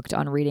was hooked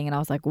on reading, and I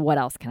was like, what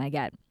else can I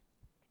get?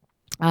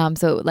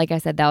 So like I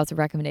said, that was a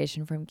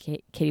recommendation from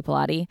Katie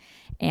Bellotti,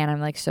 and I'm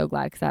like so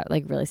glad because that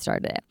like really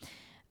started it.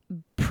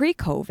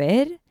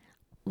 Pre-COVID,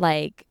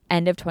 like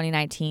end of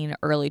 2019,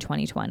 early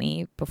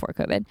 2020, before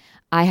COVID,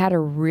 I had a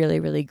really,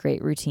 really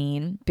great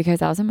routine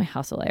because I was in my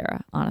hustle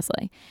era,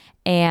 honestly.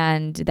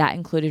 And that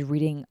included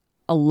reading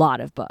a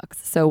lot of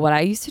books. So what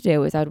I used to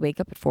do is I would wake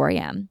up at 4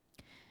 a.m.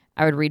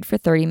 I would read for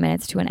 30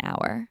 minutes to an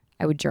hour.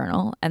 I would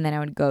journal, and then I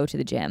would go to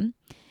the gym.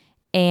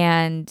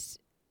 And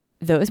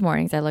those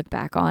mornings I look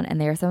back on,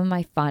 and they are some of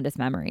my fondest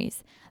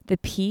memories. The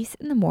peace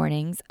in the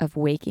mornings of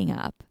waking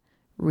up,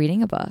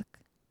 reading a book,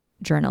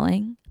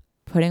 journaling,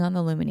 putting on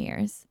the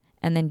Lumineers,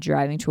 and then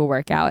driving to a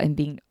workout and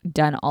being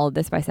done all of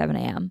this by 7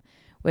 a.m.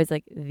 was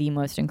like the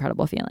most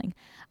incredible feeling.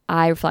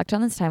 I reflect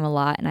on this time a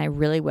lot, and I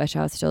really wish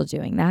I was still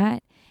doing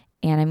that.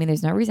 And I mean,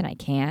 there's no reason I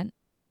can't.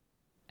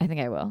 I think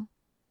I will.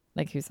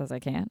 Like, who says I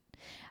can't?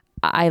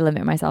 I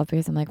limit myself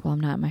because I'm like, well, I'm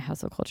not in my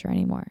hustle culture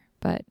anymore.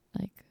 But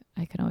like,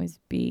 I can always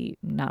be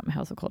not in my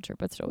hustle culture,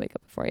 but still wake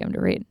up at 4 a.m.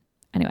 to read.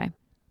 Anyway,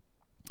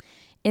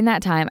 in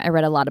that time, I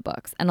read a lot of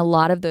books, and a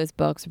lot of those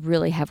books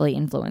really heavily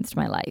influenced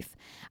my life.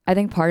 I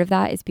think part of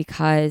that is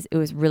because it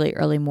was really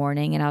early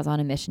morning and I was on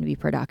a mission to be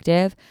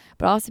productive,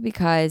 but also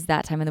because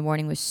that time in the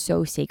morning was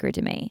so sacred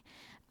to me.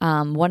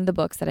 One of the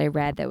books that I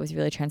read that was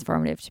really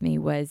transformative to me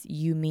was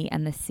You, Me,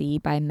 and the Sea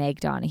by Meg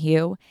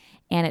Donahue,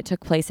 and it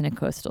took place in a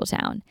coastal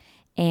town.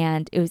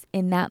 And it was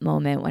in that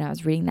moment when I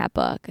was reading that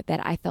book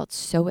that I felt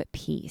so at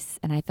peace,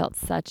 and I felt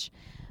such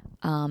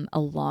a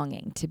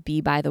longing to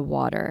be by the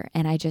water.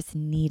 And I just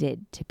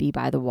needed to be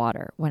by the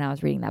water when I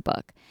was reading that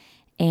book.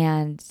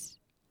 And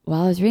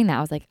while I was reading that,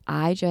 I was like,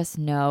 I just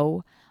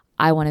know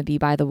I want to be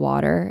by the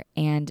water,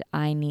 and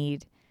I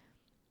need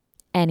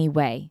any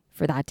way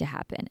for that to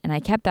happen. And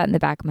I kept that in the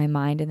back of my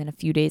mind. And then a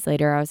few days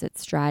later, I was at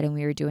Stride, and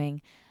we were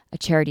doing a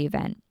charity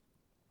event.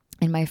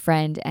 And my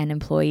friend and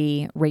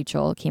employee,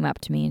 Rachel, came up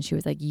to me, and she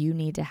was like, you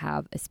need to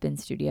have a spin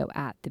studio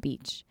at the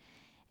beach.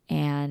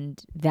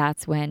 And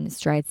that's when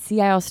Stride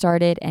Sea Isle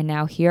started. And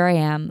now here I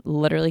am,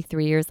 literally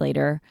 3 years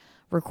later,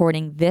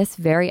 recording this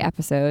very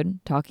episode,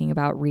 talking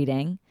about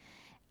reading,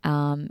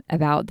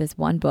 about this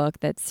one book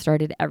that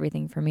started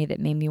everything for me, that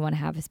made me want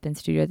to have a spin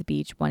studio at the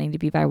beach, wanting to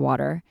be by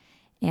water.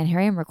 And here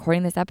I am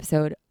recording this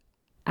episode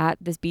at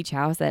this beach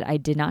house that I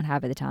did not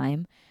have at the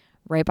time,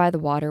 right by the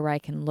water where I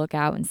can look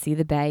out and see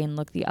the bay and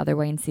look the other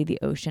way and see the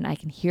ocean. I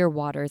can hear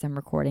water as I'm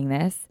recording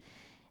this.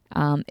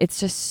 It's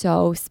just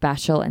so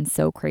special and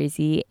so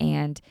crazy.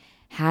 And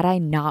had I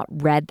not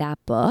read that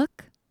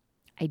book,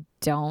 I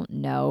don't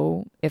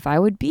know if I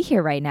would be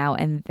here right now.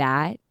 And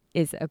that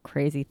is a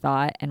crazy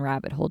thought and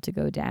rabbit hole to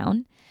go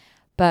down.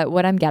 But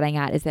what I'm getting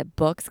at is that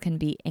books can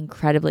be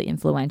incredibly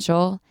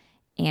influential,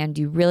 and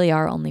you really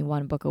are only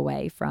one book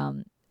away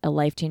from a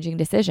life-changing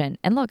decision.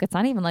 And look, it's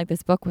not even like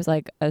this book was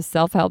like a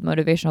self-help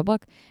motivational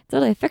book. It's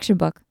literally a fiction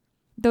book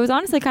that was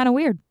honestly kind of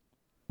weird.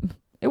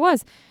 It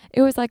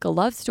was like a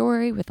love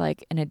story with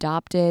like an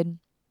adopted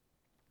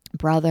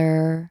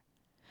brother.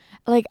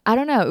 Like, I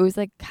don't know. It was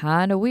like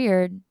kind of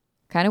weird.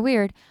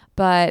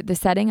 But the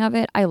setting of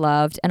it, I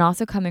loved. And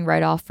also coming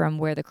right off from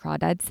Where the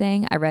Crawdads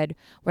Sing. I read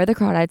Where the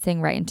Crawdads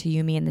Sing right into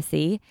You, Me, and the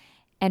Sea.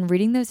 And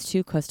reading those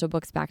two coastal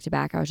books back to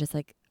back, I was just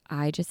like,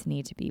 I just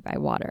need to be by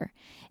water.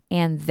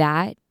 And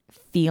that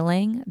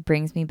feeling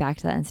brings me back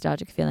to that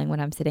nostalgic feeling when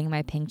I'm sitting in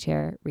my pink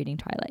chair reading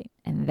Twilight.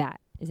 And that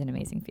is an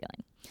amazing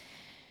feeling.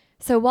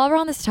 So while we're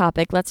on this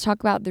topic, let's talk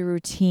about the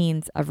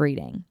routines of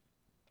reading.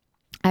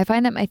 I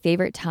find that my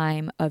favorite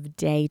time of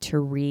day to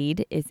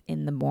read is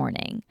in the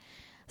morning.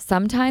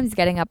 Sometimes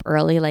getting up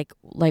early, like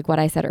what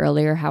I said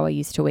earlier, how I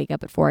used to wake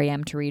up at 4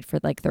 a.m. to read for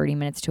like 30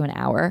 minutes to an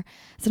hour.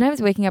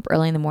 Sometimes waking up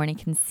early in the morning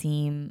can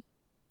seem,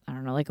 I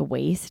don't know, like a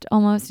waste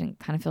almost, and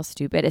kind of feel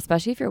stupid,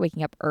 especially if you're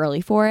waking up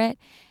early for it.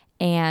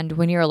 And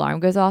when your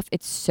alarm goes off,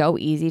 it's so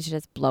easy to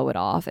just blow it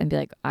off and be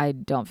like, I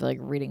don't feel like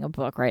reading a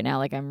book right now.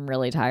 Like, I'm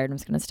really tired. I'm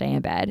just going to stay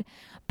in bed.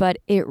 But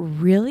it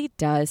really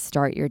does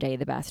start your day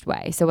the best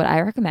way. So what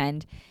I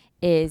recommend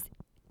is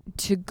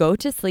to go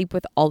to sleep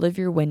with all of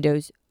your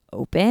windows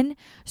open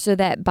so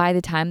that by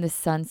the time the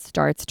sun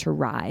starts to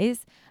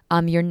rise,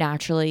 you're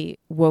naturally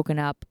woken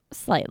up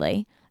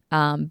slightly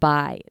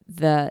by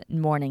the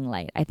morning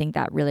light. I think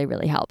that really,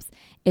 really helps.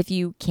 If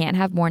you can't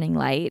have morning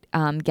light,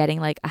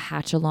 getting like a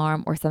hatch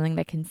alarm or something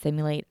that can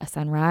simulate a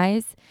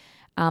sunrise.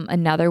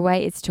 Another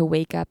way is to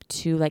wake up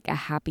to like a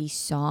happy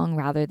song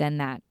rather than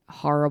that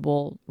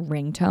horrible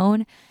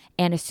ringtone.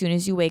 And as soon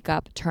as you wake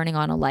up, turning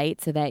on a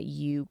light so that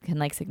you can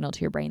like signal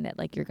to your brain that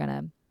like you're going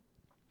to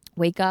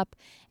wake up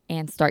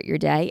and start your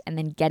day. And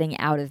then getting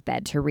out of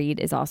bed to read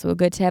is also a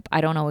good tip.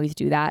 I don't always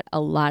do that. A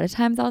lot of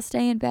times I'll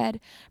stay in bed,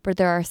 but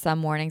there are some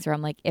mornings where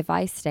I'm like, if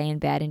I stay in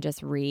bed and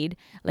just read,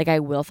 like I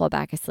will fall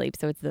back asleep.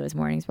 So it's those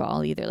mornings where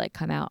I'll either like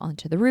come out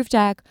onto the roof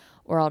deck,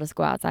 or I'll just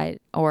go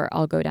outside, or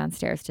I'll go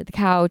downstairs to the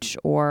couch,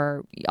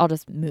 or I'll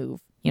just move.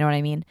 You know what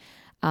I mean?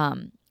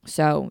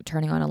 So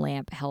turning on a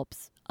lamp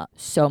helps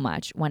so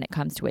much when it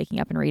comes to waking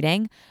up and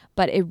reading,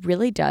 but it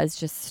really does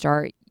just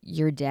start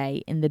your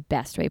day in the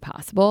best way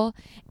possible.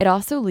 It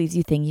also leaves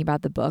you thinking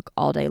about the book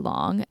all day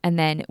long. And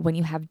then when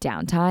you have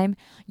downtime,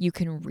 you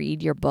can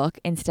read your book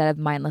instead of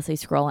mindlessly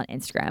scroll on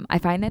Instagram. I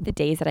find that the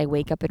days that I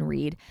wake up and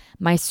read,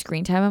 my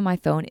screen time on my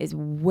phone is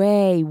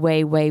way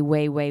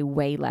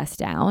less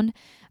down.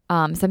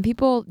 Some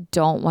people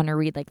don't want to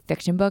read like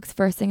fiction books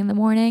first thing in the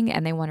morning,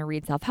 and they want to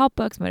read self-help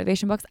books,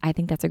 motivation books. I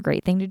think that's a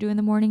great thing to do in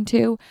the morning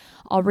too.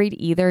 I'll read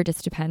either, it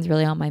just depends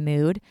really on my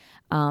mood.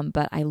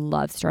 But I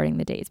love starting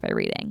the days by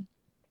reading.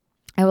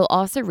 I will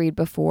also read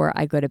before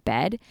I go to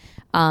bed.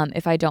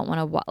 If I don't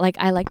want to,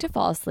 I like to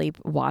fall asleep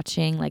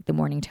watching like The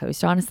Morning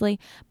Toast, honestly.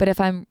 But if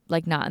I'm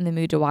like not in the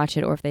mood to watch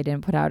it, or if they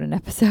didn't put out an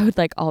episode,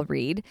 like I'll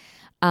read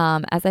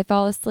as I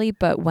fall asleep.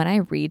 But when I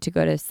read to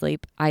go to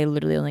sleep, I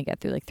literally only get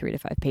through like 3 to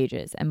 5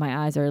 pages and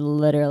my eyes are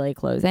literally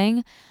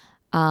closing.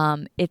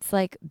 It's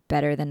like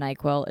better than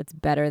NyQuil. It's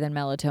better than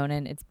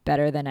melatonin. It's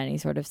better than any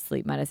sort of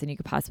sleep medicine you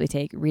could possibly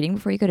take. Reading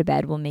before you go to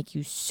bed will make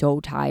you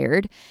so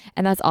tired.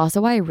 And that's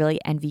also why I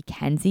really envy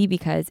Kenzie,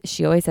 because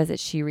she always says that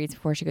she reads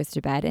before she goes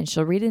to bed, and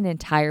she'll read an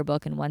entire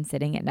book in one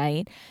sitting at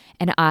night.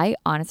 And I,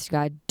 honest to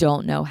God,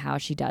 don't know how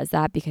she does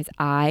that, because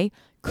I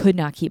could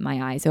not keep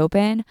my eyes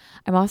open.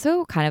 I'm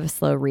also kind of a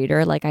slow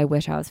reader. Like, I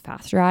wish I was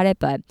faster at it,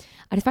 but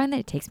I just find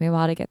that it takes me a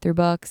while to get through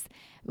books.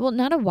 Well,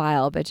 not a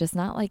while, but just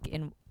not like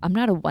I'm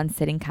not a one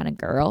sitting kind of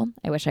girl.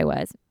 I wish I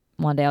was.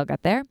 One day I'll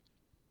get there.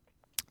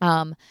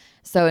 So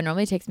it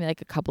normally takes me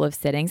like a couple of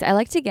sittings. I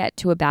like to get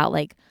to about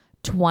like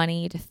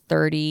 20 to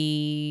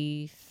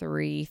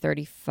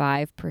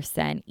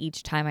 35%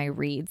 each time I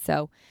read.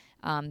 So,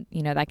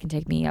 that can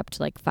take me up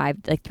to like 3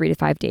 to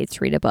 5 days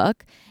to read a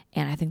book.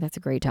 And I think that's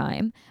a great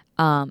time.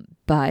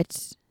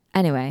 But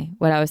anyway,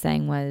 what I was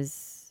saying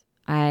was,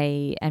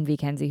 I envy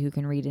Kenzie, who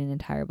can read an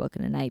entire book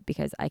in a night,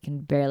 because I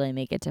can barely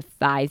make it to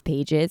 5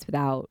 pages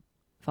without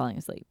falling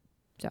asleep.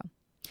 So,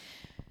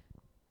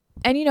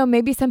 and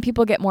maybe some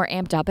people get more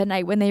amped up at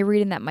night when they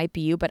read, and that might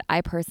be you, but I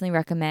personally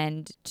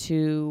recommend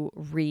to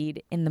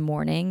read in the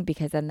morning,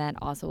 because then that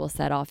also will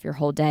set off your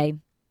whole day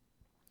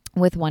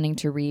with wanting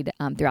to read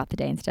throughout the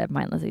day instead of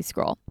mindlessly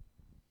scroll.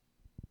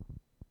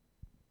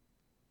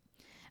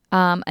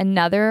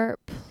 Another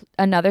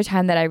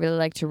time that I really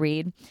like to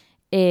read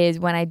is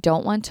when I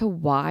don't want to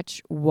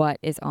watch what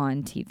is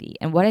on TV.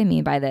 And what I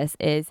mean by this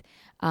is,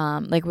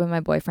 like when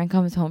my boyfriend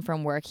comes home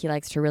from work, he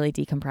likes to really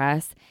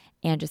decompress.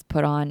 and just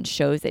put on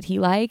shows that he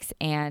likes.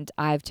 And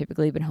I've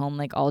typically been home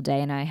like all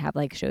day and I have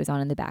like shows on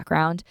in the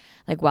background,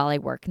 like while I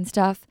work and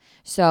stuff.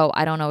 So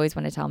I don't always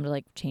want to tell him to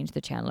like change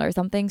the channel or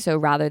something. So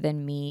rather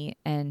than me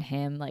and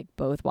him like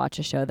both watch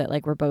a show that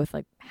like we're both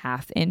like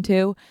half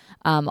into,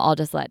 I'll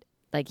just let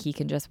like he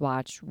can just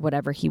watch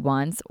whatever he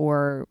wants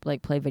or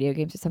like play video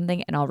games or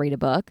something, and I'll read a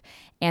book.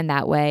 And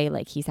that way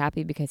like he's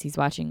happy because he's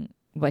watching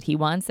what he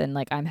wants, and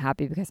like I'm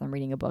happy because I'm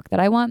reading a book that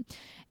I want.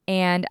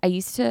 And I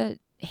used to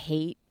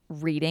hate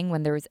reading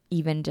when there was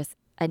even just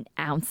an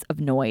ounce of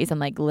noise. I'm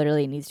like,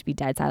 literally it needs to be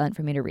dead silent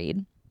for me to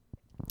read.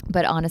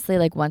 But honestly,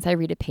 like once I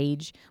read a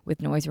page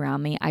with noise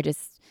around me, I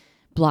just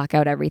block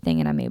out everything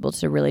and I'm able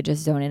to really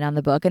just zone in on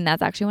the book. And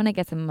that's actually when I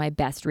get some of my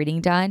best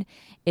reading done,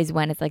 is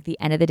when it's like the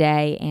end of the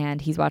day and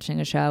he's watching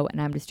a show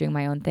and I'm just doing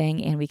my own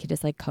thing and we could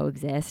just like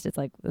coexist. It's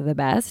like the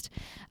best.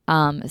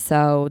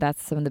 So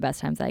that's some of the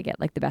best times I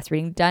get like the best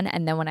reading done.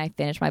 And then when I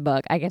finish my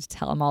book, I get to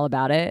tell him all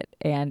about it.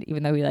 And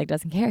even though he like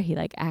doesn't care, he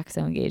like acts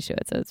so engaged to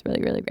it. So it's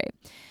really, really great.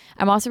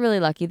 I'm also really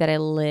lucky that I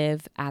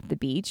live at the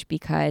beach,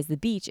 because the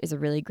beach is a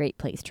really great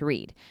place to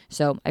read.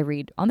 So I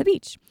read on the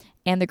beach.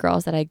 And the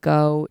girls that I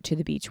go to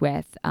the beach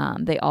with,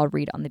 they all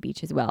read on the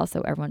beach as well.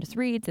 So everyone just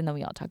reads, and then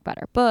we all talk about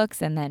our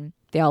books, and then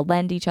they all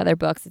lend each other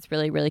books. It's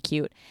really, really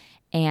cute.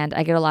 And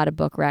I get a lot of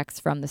book recs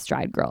from the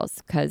Stride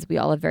girls because we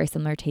all have very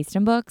similar taste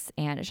in books,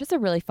 and it's just a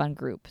really fun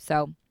group.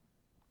 So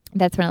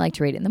that's when I like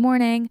to read in the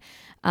morning,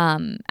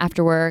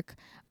 after work,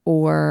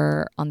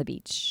 or on the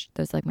beach.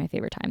 Those are like my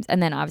favorite times.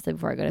 And then obviously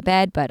before I go to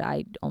bed, but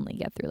I only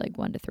get through like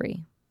 1 to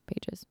 3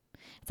 pages.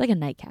 It's like a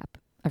nightcap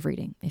of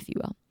reading, if you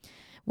will.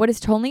 What has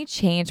totally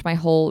changed my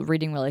whole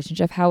reading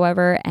relationship,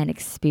 however, and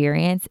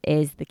experience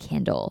is the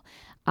Kindle.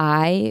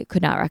 I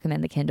could not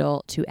recommend the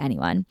Kindle to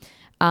anyone.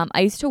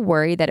 I used to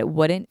worry that it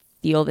wouldn't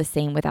feel the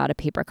same without a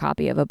paper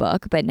copy of a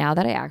book, but now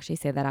that I actually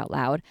say that out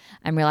loud,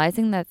 I'm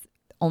realizing that's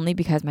only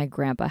because my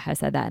grandpa has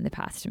said that in the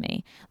past to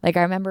me. Like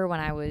I remember when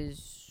I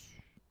was...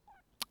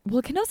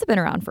 Well, Kindles have been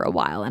around for a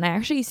while, and I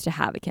actually used to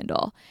have a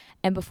Kindle.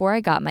 And before I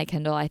got my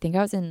Kindle, I think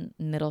I was in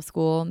middle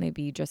school,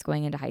 maybe just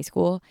going into high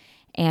school,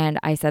 and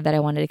I said that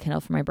I wanted a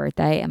Kindle for my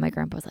birthday, and my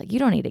grandpa was like, you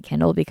don't need a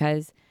Kindle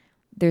because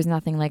there's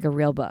nothing like a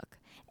real book.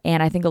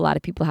 And I think a lot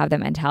of people have that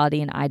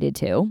mentality, and I did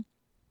too.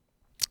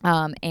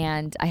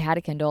 And I had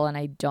a Kindle, and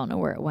I don't know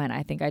where it went.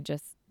 I think I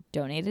just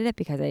donated it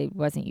because I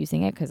wasn't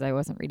using it because I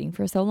wasn't reading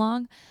for so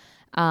long.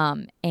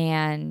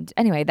 And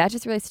anyway, that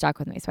just really stuck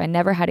with me. So I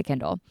never had a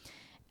Kindle.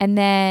 And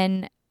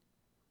then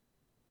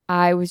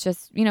I was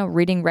just,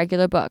 reading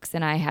regular books,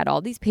 and I had all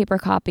these paper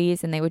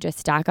copies, and they would just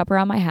stack up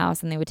around my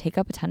house, and they would take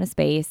up a ton of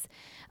space.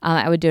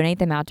 I would donate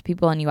them out to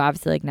people, and you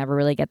obviously like never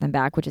really get them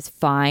back, which is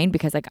fine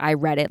because like I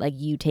read it, like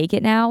you take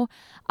it now.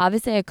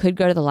 Obviously I could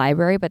go to the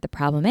library, but the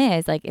problem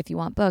is like if you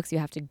want books, you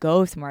have to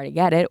go somewhere to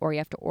get it, or you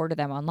have to order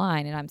them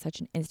online. And I'm such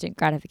an instant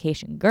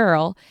gratification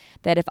girl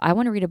that if I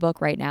want to read a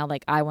book right now,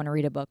 like I want to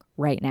read a book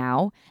right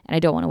now, and I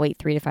don't want to wait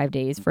 3 to 5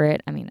 days for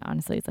it. I mean,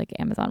 honestly, it's like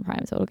Amazon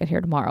Prime, so it'll get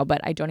here tomorrow, but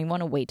I don't even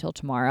want to wait till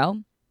tomorrow.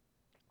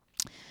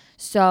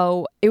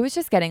 So it was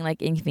just getting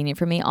like inconvenient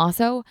for me.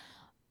 Also,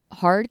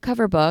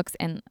 hardcover books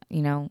and,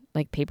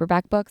 like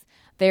paperback books,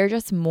 they're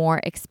just more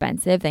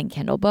expensive than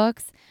Kindle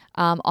books.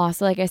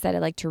 Also, like I said, I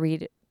like to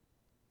read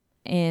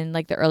in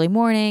like the early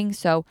morning.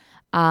 So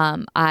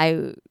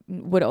I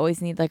would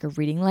always need like a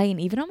reading light.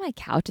 And even on my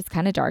couch, it's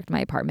kind of dark in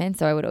my apartment.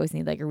 So I would always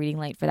need like a reading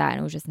light for that.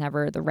 And it was just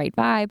never the right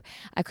vibe.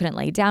 I couldn't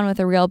lay down with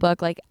a real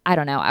book. Like, I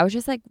don't know. I was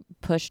just like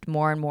pushed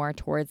more and more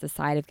towards the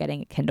side of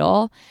getting a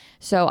Kindle.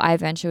 So I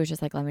eventually was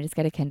just like, let me just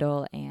get a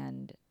Kindle.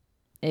 And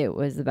it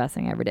was the best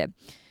thing I ever did.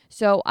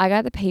 So I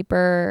got the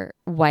paper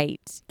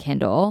white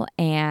Kindle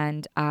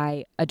and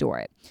I adore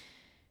it.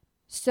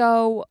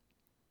 So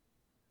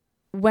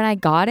when I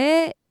got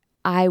it,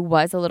 I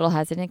was a little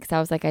hesitant because I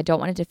was like, I don't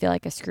want it to feel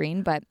like a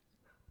screen, but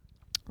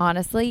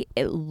honestly,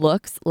 it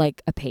looks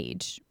like a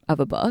page of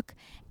a book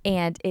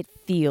and it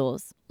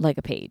feels like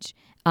a page.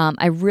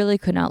 I really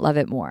could not love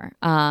it more.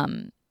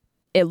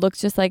 It looks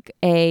just like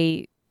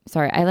I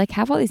like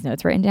have all these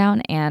notes written down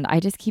and I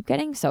just keep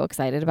getting so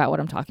excited about what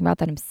I'm talking about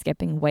that I'm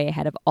skipping way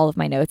ahead of all of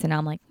my notes. And now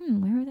I'm like,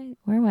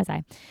 where was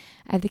I?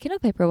 I have the Kindle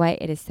Paperwhite.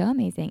 It is so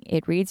amazing.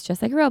 It reads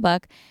just like a real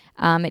book.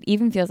 It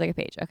even feels like a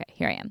page. Okay,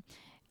 here I am.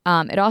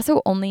 It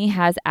also only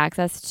has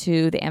access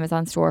to the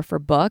Amazon store for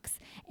books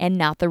and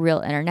not the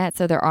real internet.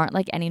 So there aren't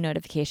like any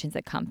notifications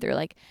that come through.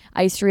 Like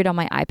I used to read on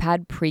my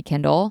iPad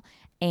pre-Kindle,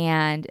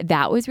 and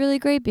that was really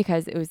great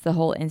because it was the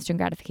whole instant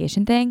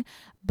gratification thing.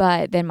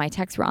 But then my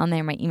texts were on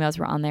there, my emails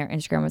were on there,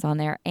 Instagram was on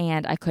there,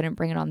 and I couldn't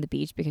bring it on the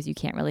beach because you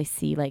can't really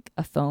see like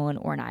a phone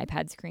or an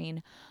iPad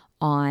screen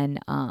on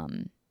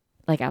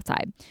like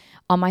outside.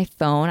 On my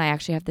phone, I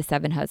actually have The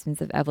 7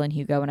 Husbands of Evelyn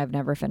Hugo, and I've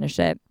never finished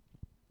it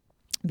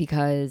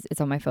because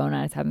it's on my phone and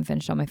I just haven't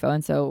finished on my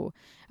phone. So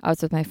I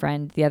was with my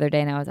friend the other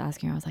day and I was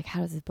asking her, I was like,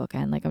 how does this book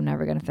end? Like, I'm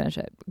never going to finish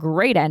it.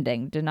 Great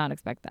ending. Did not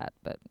expect that,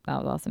 but that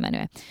was awesome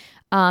anyway.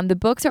 The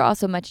books are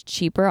also much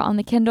cheaper on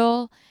the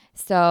Kindle.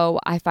 So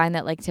I find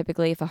that like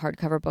typically if a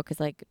hardcover book is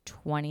like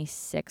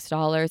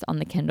 $26 on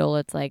the Kindle,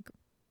 it's like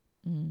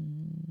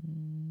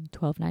 $12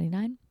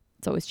 $12.99.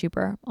 It's always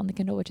cheaper on the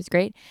Kindle, which is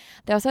great.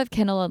 They also have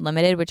Kindle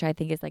Unlimited, which I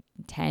think is like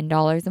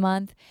 $10 a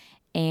month.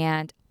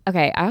 And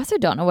okay, I also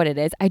don't know what it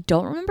is. I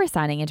don't remember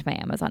signing into my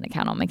Amazon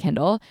account on my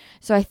Kindle.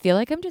 So I feel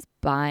like I'm just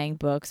buying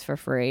books for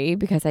free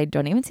because I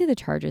don't even see the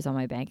charges on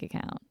my bank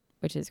account,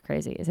 which is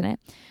crazy, isn't it?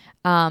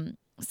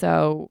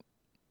 So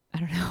I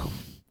don't know.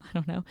 I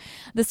don't know.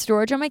 The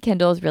storage on my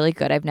Kindle is really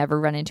good. I've never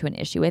run into an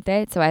issue with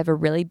it. So I have a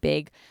really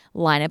big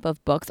lineup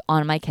of books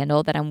on my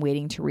Kindle that I'm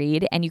waiting to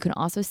read. And you can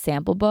also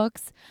sample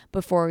books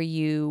before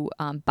you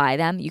buy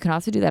them. You can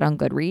also do that on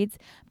Goodreads,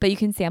 but you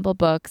can sample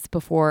books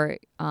before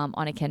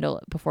on a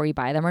Kindle before you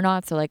buy them or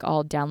not. So like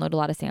I'll download a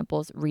lot of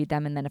samples, read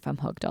them, and then if I'm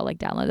hooked, I'll like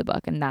download the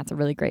book. And that's a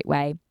really great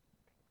way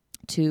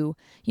to,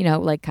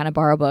 like kind of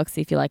borrow books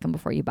if you like them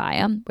before you buy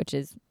them, which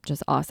is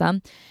just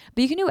awesome.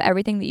 But you can do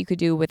everything that you could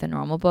do with a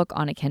normal book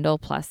on a Kindle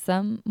plus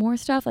some more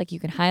stuff. Like you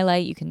can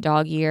highlight, you can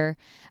dog ear,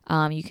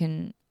 you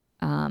can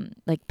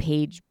like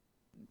pages,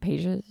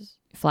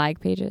 flag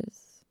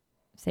pages,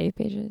 save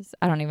pages.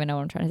 I don't even know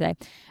what I'm trying to say.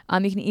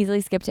 You can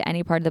easily skip to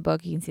any part of the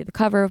book. You can see the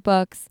cover of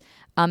books.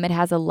 It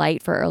has a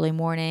light for early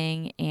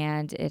morning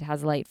and it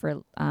has a light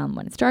for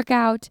when it's dark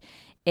out.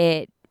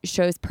 It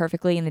shows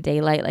perfectly in the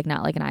daylight, like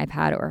not like an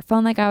iPad or a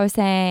phone like I was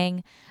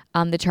saying.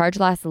 The charge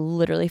lasts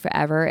literally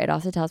forever. It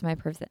also tells my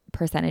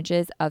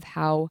percentages of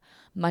how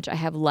much I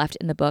have left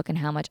in the book and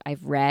how much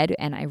I've read,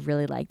 and I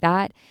really like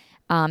that.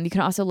 You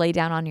can also lay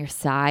down on your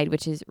side,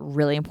 which is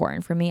really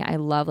important for me. I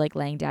love like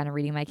laying down and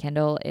reading my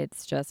Kindle.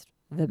 It's just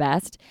the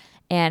best.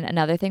 And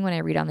another thing when I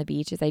read on the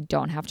beach is I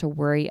don't have to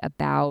worry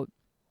about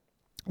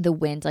the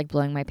wind like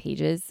blowing my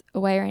pages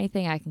away or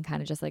anything. I can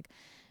kind of just like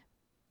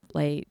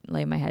lay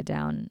my head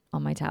down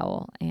on my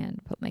towel and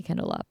put my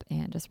Kindle up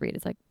and just read.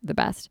 It's like the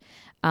best.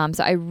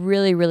 So I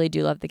really, really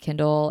do love the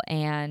Kindle,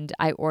 and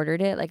I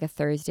ordered it like a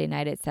Thursday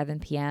night at 7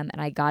 p.m. and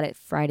I got it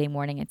Friday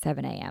morning at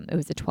 7 a.m. It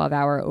was a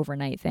 12-hour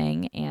overnight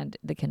thing and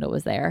the Kindle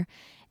was there.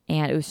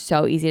 And it was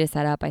so easy to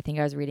set up. I think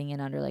I was reading in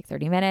under like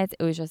 30 minutes.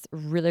 It was just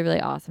really, really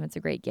awesome. It's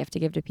a great gift to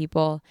give to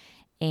people.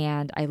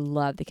 And I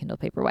love the Kindle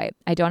Paperwhite.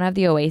 I don't have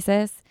the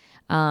Oasis.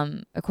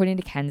 According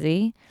to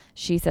Kenzie,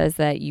 she says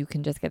that you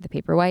can just get the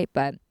Paperwhite,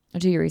 but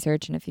do your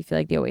research. And if you feel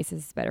like the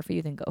Oasis is better for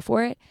you, then go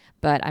for it.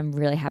 But I'm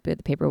really happy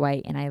with the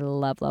Paperwhite and I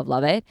love, love,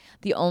 love it.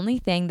 The only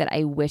thing that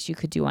I wish you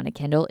could do on a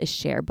Kindle is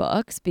share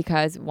books,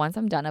 because once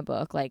I'm done a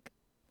book, like,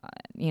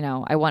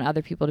 I want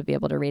other people to be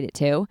able to read it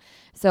too.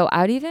 So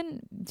I would even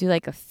do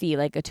like a fee,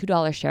 like a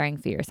 $2 sharing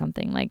fee or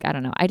something. Like, I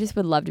don't know. I just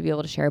would love to be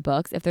able to share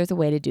books. If there's a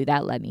way to do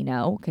that, let me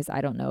know, because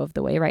I don't know of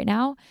the way right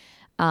now.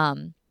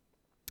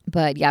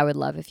 But yeah, I would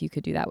love if you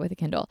could do that with a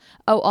Kindle.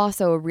 Oh,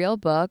 also a real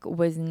book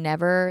was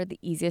never the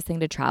easiest thing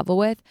to travel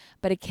with,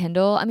 but a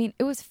Kindle, I mean,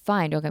 it was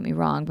fine. Don't get me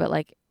wrong, but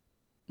like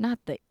not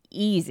the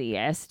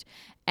easiest.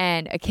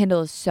 And a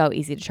Kindle is so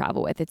easy to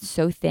travel with. It's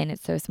so thin.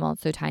 It's so small.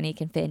 It's so tiny. It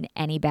can fit in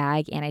any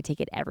bag, and I take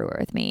it everywhere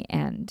with me.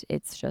 And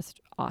it's just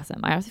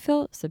awesome. I also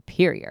feel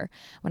superior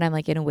when I'm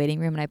like in a waiting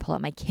room and I pull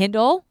out my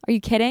Kindle. Are you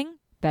kidding?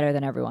 Better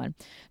than everyone.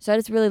 So I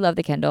just really love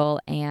the Kindle,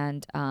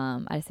 and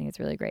I just think it's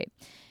really great.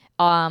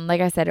 Like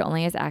I said, it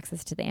only has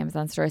access to the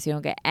Amazon store, so you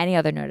don't get any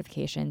other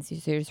notifications. So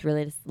you're just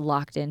really just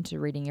locked into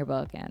reading your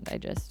book, and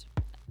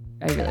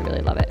I really,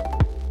 really love it.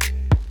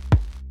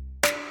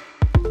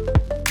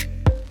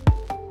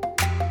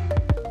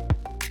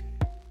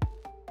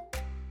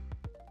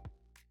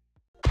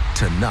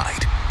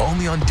 Tonight,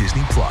 only on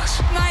Disney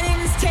Plus. My name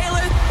is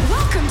Taylor.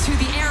 Welcome to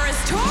the Eras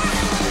Tour.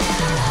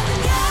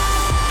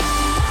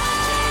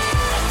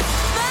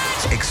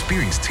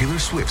 Experience Taylor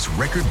Swift's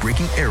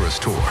record-breaking Eras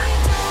Tour.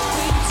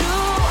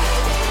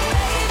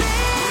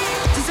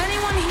 Does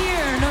anyone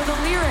here know the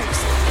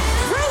lyrics?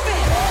 Prove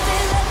it!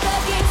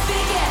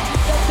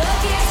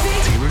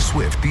 Taylor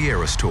Swift, the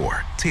Eras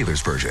Tour,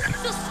 Taylor's version,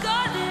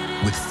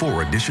 with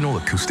 4 additional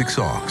acoustic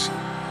songs.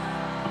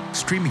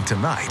 Streaming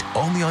tonight,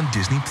 only on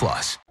Disney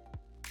Plus.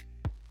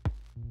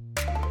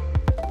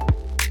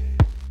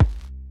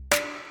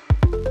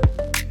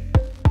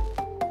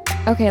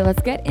 Okay,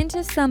 let's get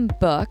into some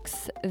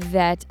books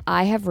that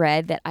I have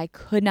read that I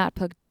could not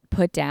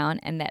put down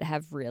and that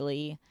have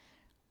really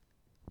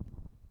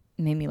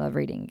made me love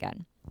reading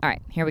again. All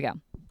right, here we go.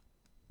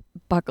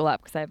 Buckle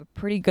up, because I have a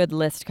pretty good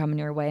list coming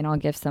your way, and I'll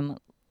give some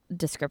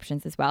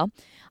descriptions as well.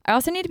 I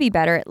also need to be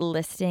better at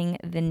listing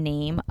the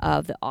name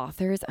of the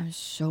authors. I'm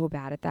so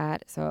bad at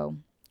that, so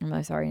I'm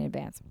really sorry in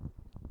advance.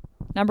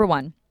 Number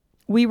 1,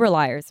 We Were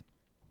Liars.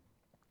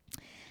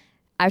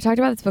 I've talked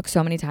about this book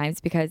so many times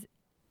because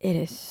it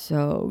is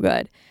so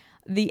good.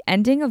 The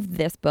ending of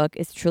this book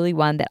is truly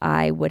one that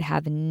I would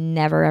have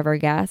never, ever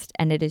guessed,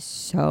 and it is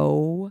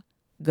so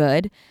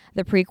good.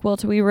 The prequel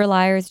to We Were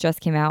Liars just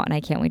came out, and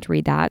I can't wait to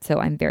read that, so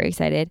I'm very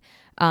excited.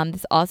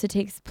 This also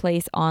takes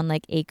place on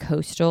like a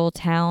coastal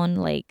town,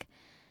 like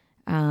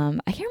I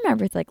can't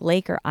remember if it's like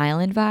lake or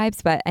island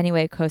vibes, but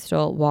anyway,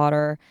 coastal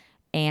water,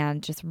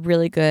 and just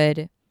really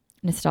good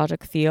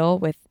nostalgic feel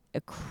with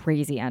a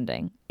crazy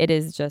ending. It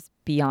is just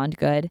beyond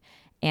good.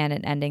 And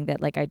an ending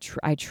that like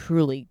I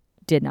truly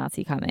did not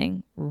see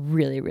coming.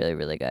 Really, really,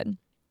 really good.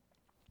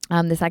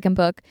 The second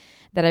book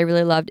that I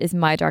really loved is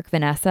My Dark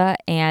Vanessa.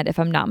 And if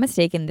I'm not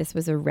mistaken, this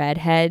was a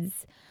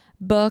Redheads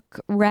book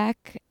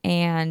rec.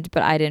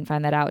 But I didn't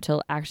find that out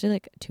till actually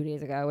like 2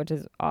 days ago, which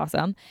is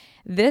awesome.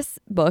 This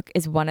book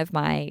is one of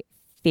my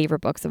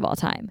favorite books of all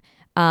time.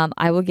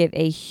 I will give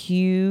a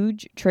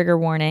huge trigger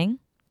warning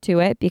to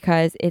it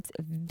because it's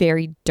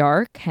very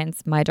dark,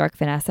 hence My Dark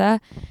Vanessa.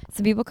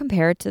 Some people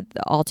compare it to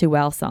the All Too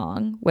Well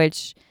song,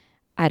 which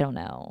I don't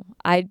know.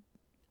 I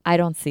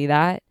don't see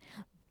that,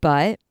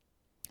 but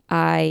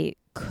I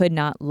could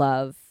not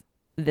love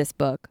this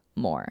book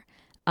more.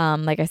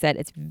 Like I said,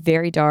 it's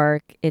very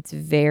dark. It's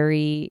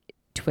very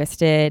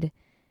twisted.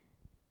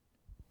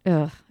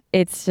 Ugh.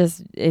 It's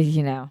just,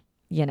 you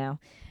know.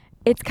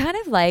 It's kind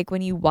of like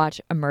when you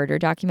watch a murder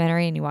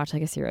documentary and you watch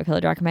like a serial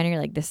killer documentary,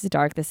 like this is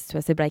dark, this is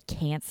twisted, but I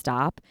can't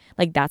stop.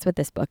 Like that's what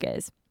this book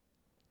is.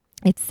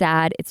 It's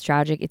sad, it's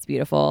tragic, it's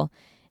beautiful,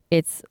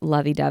 it's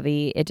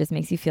lovey-dovey. It just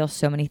makes you feel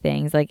so many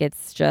things. Like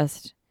it's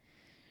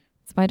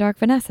My Dark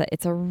Vanessa.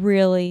 It's a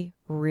really,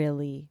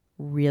 really,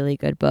 really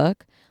good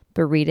book,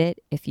 but read it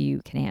if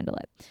you can handle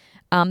it.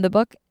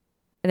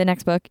 The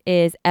next book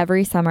is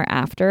Every Summer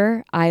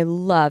After. I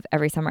love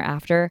Every Summer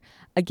After.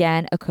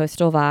 Again, a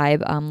coastal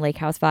vibe, lake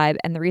house vibe.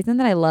 And the reason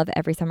that I love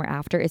Every Summer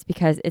After is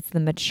because it's the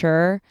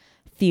mature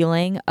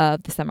feeling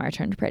of The Summer I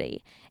Turned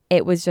Pretty.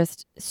 It was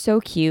just so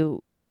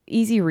cute,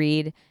 easy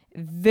read,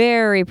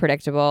 very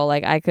predictable.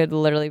 Like I could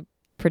literally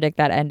predict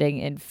that ending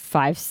in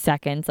 5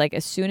 seconds. Like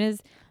as soon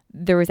as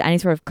there was any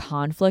sort of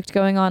conflict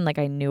going on, like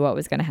I knew what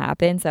was going to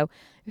happen. So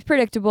it was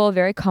predictable,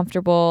 very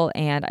comfortable,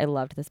 and I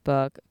loved this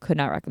book. Could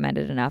not recommend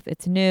it enough.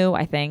 It's new,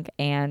 I think,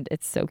 and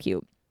it's so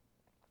cute.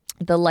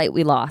 The Light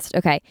We Lost.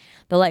 Okay,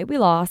 The Light We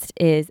Lost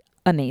is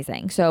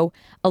amazing. So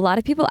a lot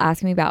of people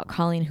ask me about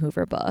Colleen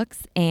Hoover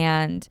books,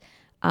 and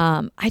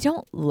I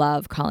don't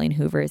love Colleen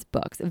Hoover's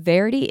books.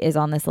 Verity is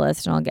on this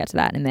list, and I'll get to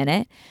that in a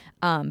minute.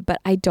 But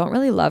I don't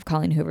really love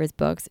Colleen Hoover's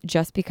books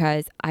just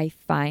because I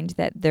find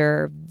that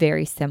they're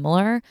very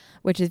similar,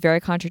 which is very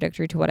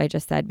contradictory to what I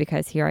just said,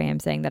 because here I am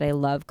saying that I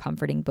love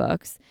comforting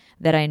books,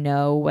 that I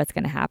know what's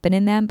going to happen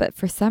in them. But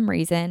for some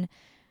reason,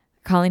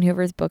 Colleen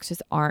Hoover's books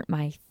just aren't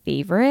my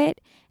favorite.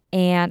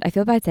 And I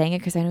feel bad saying it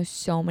because I know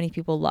so many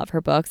people love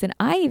her books. And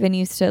I even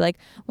used to, like,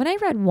 when I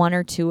read 1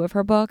 or 2 of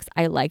her books,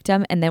 I liked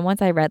them. And then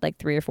once I read like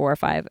 3 or 4 or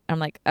 5, I'm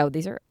like, oh,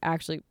 these are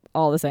actually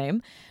all the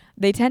same.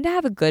 They tend to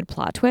have a good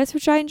plot twist,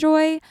 which I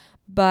enjoy,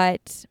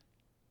 but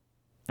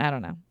I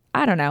don't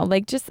know.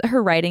 Like just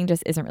her writing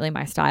just isn't really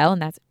my style,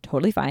 and that's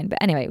totally fine.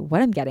 But anyway,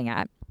 what I'm getting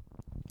at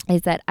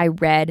is that I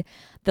read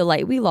The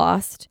Light We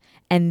Lost,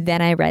 and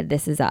then I read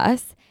This Is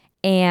Us.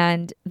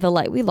 And The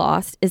Light We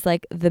Lost is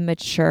like the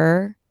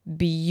mature,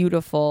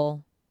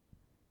 beautiful,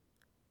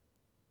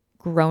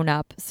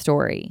 grown-up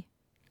story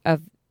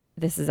of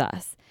This Is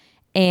Us.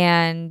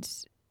 And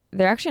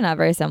they're actually not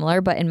very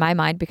similar, but in my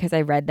mind, because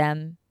I read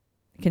them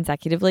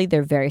consecutively,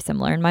 they're very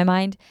similar in my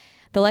mind.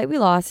 The Light We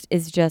Lost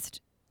is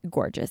just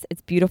gorgeous.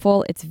 It's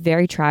beautiful. It's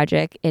very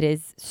tragic. It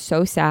is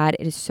so sad.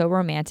 It is so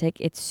romantic.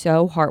 It's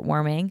so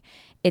heartwarming.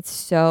 It's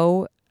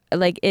so,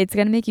 like, it's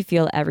going to make you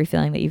feel every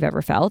feeling that you've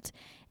ever felt.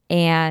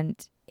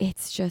 And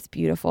it's just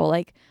beautiful.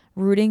 Like,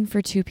 rooting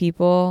for 2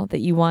 people that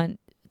you want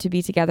to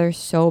be together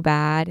so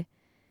bad.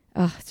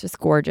 Oh, it's just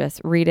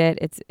gorgeous. Read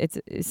it. It's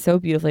so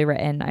beautifully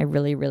written. I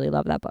really, really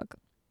love that book.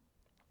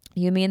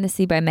 You, Me, and the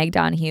Sea by Meg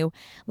Donahue.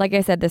 Like I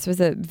said, this was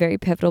a very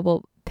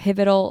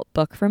pivotal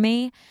book for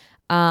me.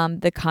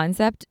 The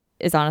concept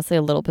is honestly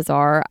a little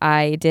bizarre.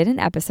 I did an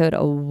episode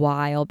a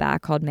while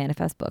back called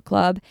Manifest Book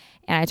Club,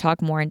 and I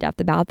talk more in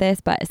depth about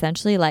this, but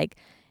essentially, like,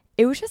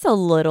 it was just a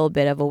little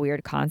bit of a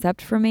weird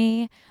concept for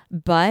me,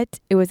 but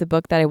it was a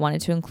book that I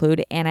wanted to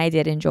include, and I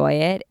did enjoy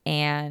it,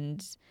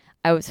 and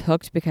I was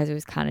hooked because it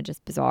was kind of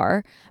just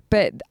bizarre.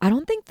 But I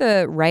don't think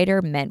the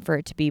writer meant for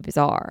it to be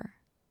bizarre.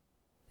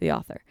 The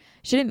author.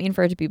 She didn't mean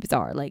for it to be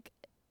bizarre. Like,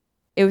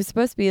 it was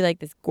supposed to be like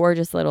this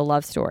gorgeous little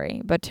love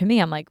story. But to me,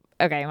 I'm like,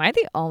 okay, am I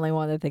the only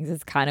one that thinks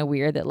it's kind of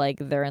weird that like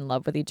they're in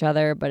love with each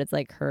other, but it's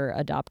like her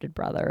adopted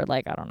brother?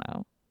 Like, I don't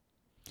know.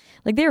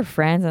 Like they were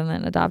friends and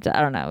then adopted.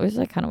 I don't know. It was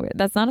like kind of weird.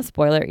 That's not a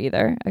spoiler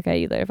either. Okay,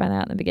 you later find that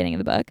out in the beginning of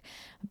the book.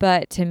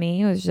 But to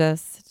me, it was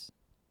just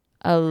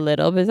a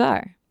little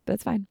bizarre. But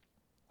it's fine.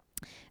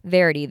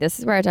 Verity. This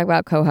is where I talk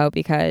about Coho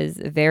because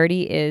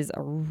Verity is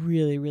a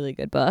really, really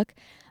good book.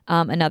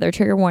 Another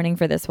trigger warning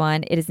for this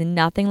one. It is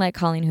nothing like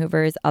Colleen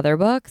Hoover's other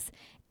books.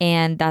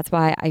 And that's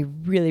why I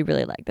really,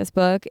 really like this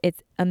book.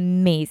 It's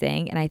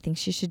amazing. And I think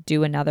she should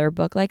do another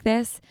book like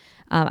this.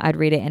 I'd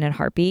read it in a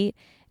heartbeat.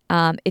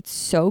 It's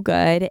so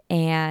good.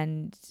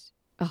 And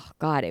oh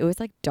God, it was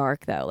like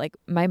dark though. Like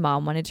my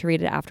mom wanted to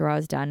read it after I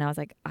was done. And I was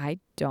like, I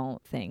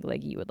don't think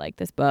like you would like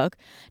this book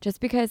just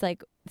because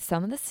like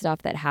some of the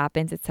stuff that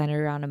happens, it's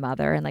centered around a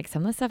mother. And like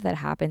some of the stuff that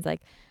happens,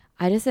 like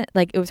I just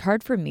like it was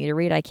hard for me to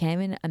read. I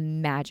can't even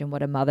imagine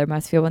what a mother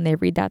must feel when they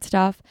read that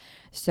stuff.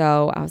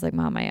 So I was like,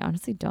 Mom, I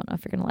honestly don't know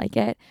if you're going to like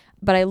it.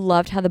 But I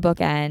loved how the book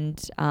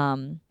ended.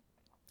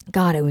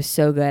 God, it was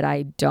so good.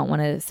 I don't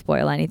want to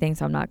spoil anything,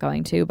 so I'm not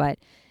going to. But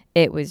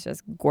it was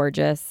just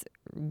gorgeous.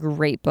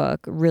 great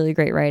book, really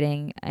great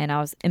writing, and I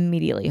was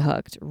immediately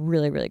hooked.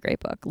 Really, really great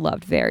book.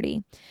 Loved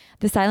Verity.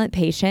 The Silent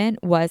Patient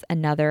was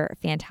another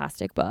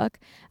fantastic book.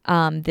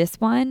 This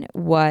one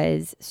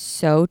was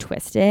so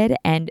twisted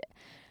and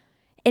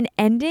an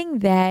ending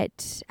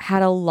that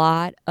had a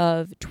lot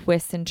of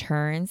twists and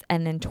turns,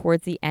 and then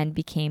towards the end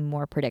became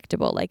more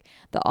predictable. Like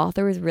the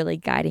author was really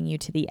guiding you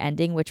to the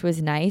ending, which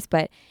was nice,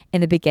 but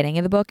in the beginning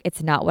of the book,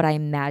 it's not what I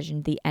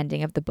imagined the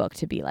ending of the book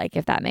to be like,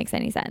 if that makes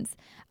any sense.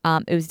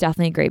 It was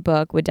definitely a great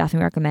book, would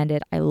definitely recommend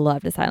it. I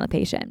loved The Silent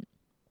Patient.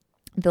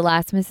 The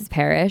Last Mrs.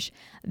 Parrish,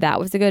 that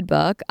was a good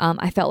book.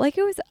 I felt like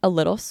it was a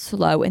little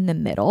slow in the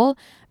middle,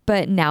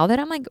 but now that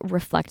I'm like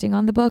reflecting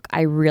on the book,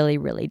 I really,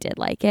 really did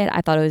like it. I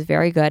thought it was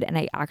very good. And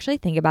I actually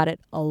think about it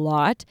a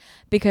lot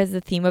because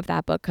the theme of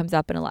that book comes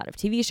up in a lot of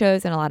TV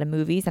shows and a lot of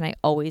movies. And I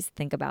always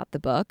think about the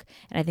book.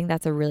 And I think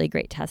that's a really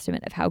great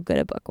testament of how good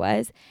a book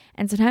was.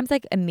 And sometimes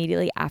like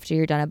immediately after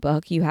you're done a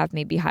book, you have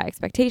maybe high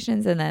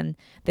expectations and then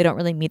they don't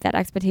really meet that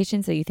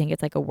expectation. So you think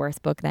it's like a worse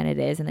book than it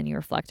is. And then you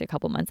reflect a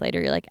couple months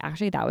later, you're like,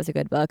 actually, that was a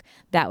good book.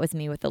 That was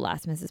me with The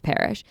Last Mrs.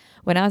 Parrish.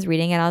 When I was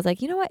reading it, I was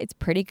like, you know what? It's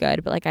pretty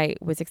good. But like I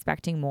was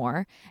expecting more.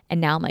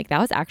 And now I'm like, that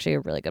was actually a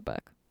really good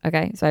book.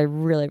 Okay. So I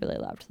really, really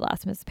loved The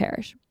Last Mrs.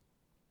 Parrish.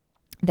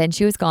 Then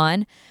She Was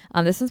Gone.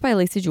 This one's by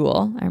Lisa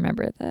Jewell. I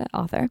remember the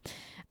author.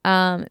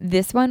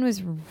 This one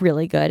was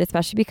really good,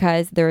 especially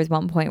because there was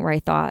one point where I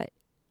thought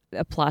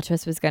a plot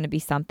twist was going to be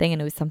something and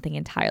it was something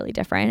entirely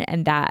different.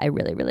 And that I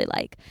really, really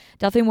like.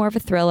 Definitely more of a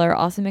thriller,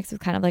 also mixed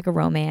with kind of like a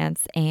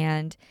romance.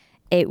 And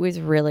it was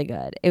really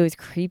good. It was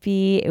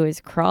creepy. It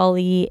was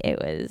crawly. It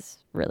was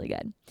really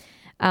good.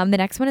 The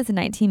next one is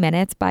 19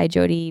 Minutes by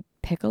Jodi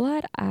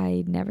Picoult.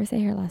 I never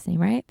say her last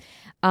name right.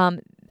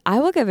 I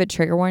will give a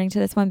trigger warning to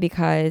this one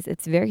because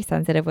it's very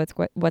sensitive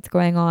what's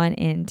going on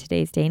in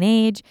today's day and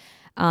age.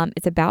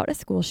 It's about a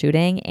school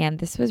shooting, and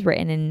this was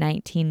written in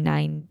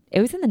 1990. It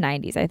was in the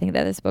 90s, I think,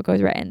 that this book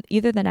was written,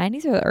 either the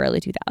 90s or the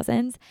early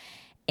 2000s.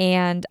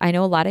 And I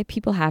know a lot of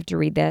people have to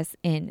read this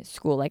in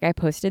school. Like I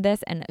posted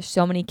this and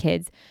so many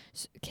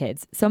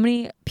so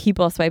many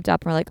people swiped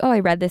up and were like, oh, I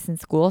read this in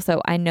school.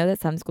 So I know that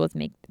some schools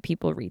make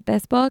people read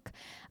this book.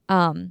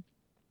 So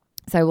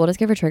I will just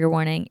give a trigger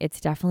warning.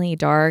 It's definitely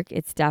dark.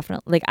 It's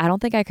definitely like, I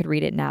don't think I could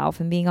read it now, if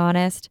I'm being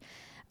honest,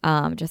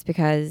 just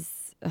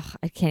because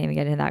I can't even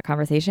get into that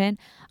conversation.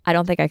 I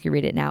don't think I could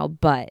read it now,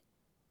 but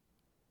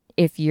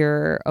if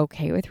you're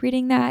okay with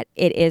reading that,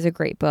 it is a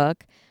great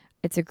book.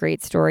 It's a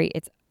great story.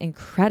 It's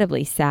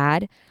incredibly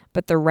sad,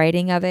 but the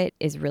writing of it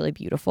is really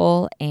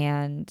beautiful,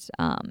 and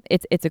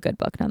it's a good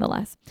book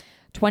nonetheless.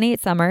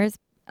 28 Summers.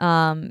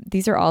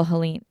 These are all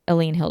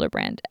Ellen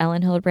Hilderbrand.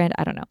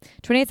 I don't know.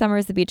 28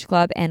 Summers, The Beach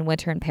Club, and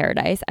Winter in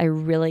Paradise. I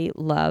really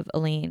love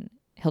Ellen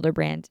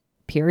Hilderbrand,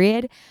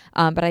 period.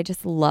 But I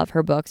just love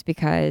her books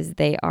because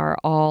they are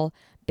all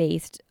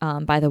based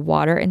by the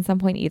water in some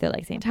point, either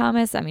like St.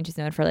 Thomas. I mean, she's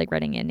known for like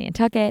writing in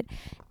Nantucket,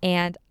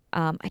 and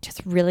I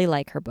just really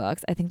like her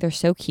books. I think they're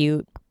so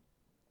cute.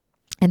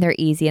 And they're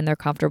easy and they're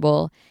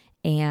comfortable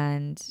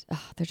and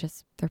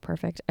they're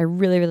perfect. I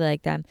really, really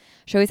like them.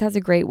 She always has a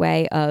great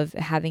way of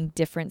having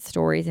different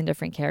stories and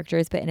different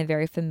characters, but in a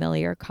very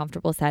familiar,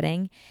 comfortable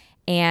setting.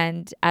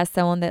 And as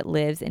someone that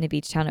lives in a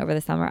beach town over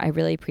the summer, I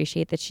really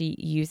appreciate that she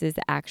uses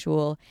the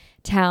actual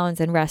towns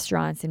and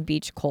restaurants and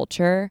beach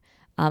culture.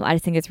 I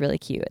just think it's really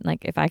cute. And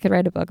like if I could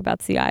write a book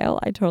about Sea Isle,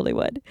 I totally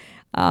would.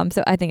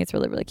 So I think it's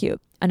really, really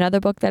cute. Another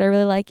book that I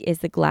really like is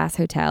The Glass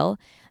Hotel.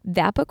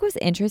 That book was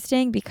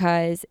interesting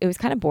because it was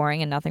kind of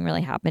boring and nothing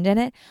really happened in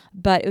it.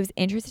 But it was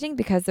interesting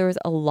because there was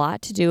a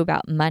lot to do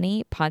about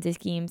money, Ponzi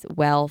schemes,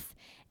 wealth,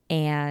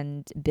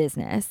 and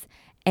business.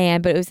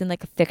 But it was in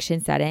like a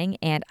fiction setting,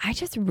 and I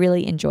just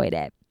really enjoyed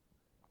it.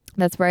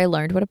 That's where I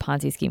learned what a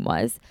Ponzi scheme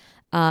was.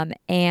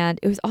 And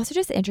it was also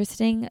just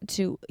interesting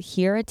to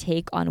hear a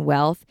take on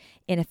wealth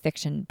in a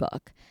fiction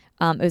book.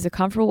 It was a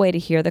comfortable way to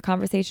hear the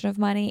conversation of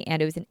money,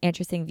 and it was an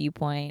interesting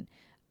viewpoint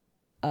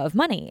of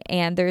money.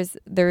 And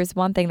there's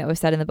one thing that was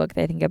said in the book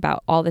that I think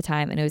about all the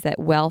time, and it was that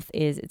wealth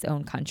is its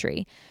own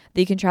country.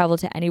 That you can travel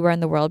to anywhere in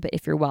the world, but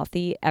if you're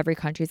wealthy, every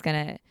country is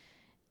going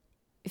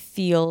to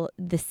feel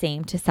the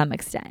same to some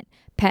extent.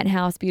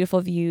 Penthouse, beautiful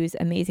views,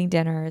 amazing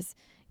dinners,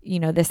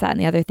 this, that, and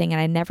the other thing.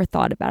 And I never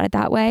thought about it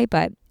that way,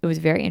 but it was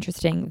very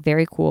interesting,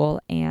 very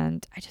cool.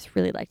 And I just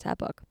really liked that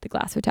book, The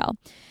Glass Hotel.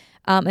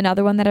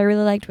 Another one that I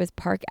really liked was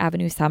Park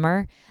Avenue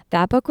Summer.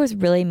 That book was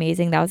really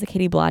amazing. That was a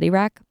Katie Blatty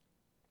rec.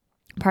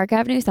 Park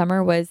Avenue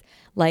Summer was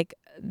like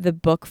the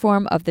book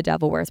form of The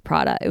Devil Wears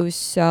Prada. It was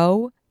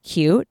so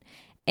cute.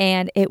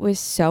 And it was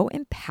so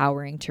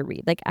empowering to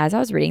read. Like as I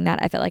was reading that,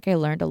 I felt like I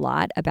learned a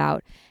lot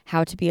about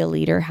how to be a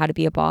leader, how to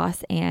be a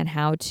boss, and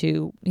how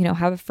to,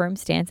 have a firm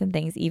stance in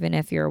things, even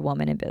if you're a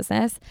woman in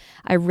business.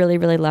 I really,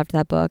 really loved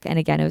that book. And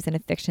again, it was in a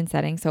fiction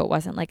setting, so it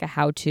wasn't like a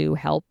how-to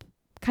help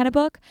kind of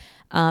book,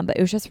 but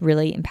it was just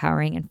really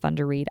empowering and fun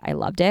to read. I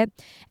loved it.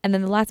 And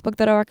then the last book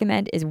that I'll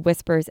recommend is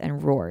Whispers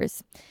and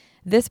Roars.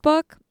 This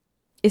book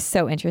is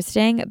so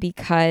interesting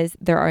because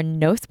there are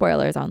no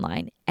spoilers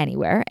online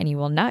anywhere, and you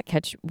will not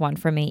catch one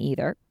from me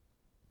either.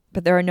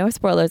 but there are no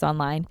spoilers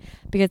online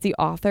because the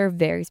author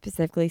very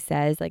specifically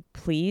says, like,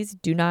 please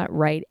do not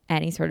write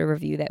any sort of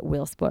review that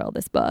will spoil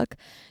this book.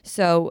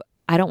 So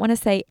I don't want to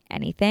say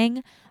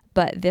anything,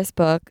 but this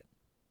book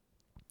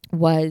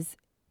was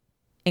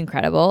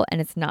incredible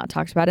and it's not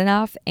talked about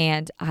enough.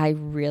 And I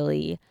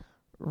really,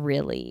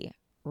 really,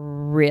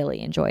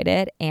 really enjoyed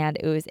it. And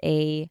it was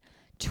a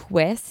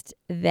twist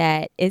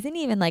that isn't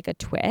even like a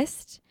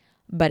twist,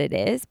 but it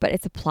is. But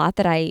it's a plot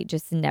that I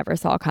just never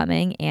saw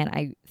coming, and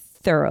I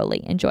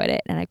thoroughly enjoyed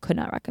it, and I could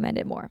not recommend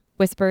it more.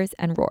 Whispers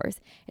and Roars.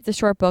 It's a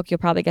short book. You'll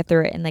probably get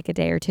through it in like a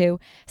day or two.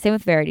 Same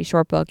with Verity.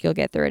 Short book. You'll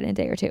get through it in a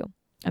day or two.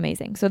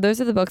 Amazing. So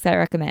those are the books that I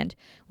recommend.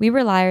 We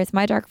Were Liars,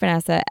 My Dark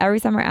Vanessa, Every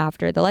Summer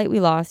After, The Light We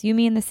Lost, You,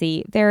 Me, and the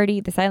Sea,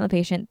 Verity, The Silent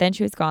Patient, Then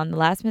She Was Gone, The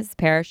Last Mrs.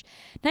 Parrish,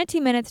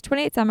 19 Minutes,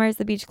 28 Summers,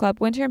 The Beach Club,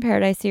 Winter in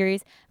Paradise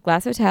series,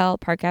 Glass Hotel,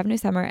 Park Avenue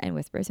Summer, and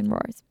Whispers and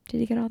Roars. Did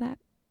you get all that?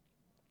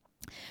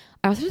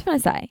 I also just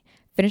want to say,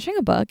 finishing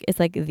a book is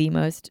like the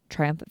most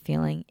triumphant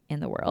feeling in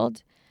the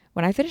world.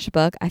 When I finish a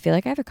book, I feel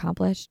like I've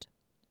accomplished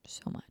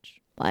so much.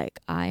 Like,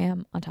 I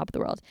am on top of the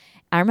world.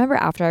 I remember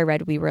after I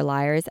read We Were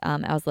Liars,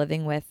 I was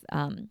living with,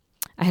 I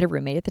had a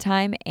roommate at the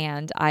time,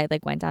 and I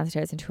like went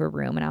downstairs into her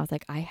room and I was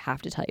like, I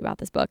have to tell you about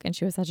this book. And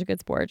she was such a good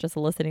sport just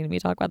listening to me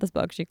talk about this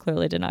book. She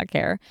clearly did not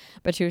care,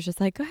 but she was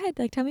just like, go ahead,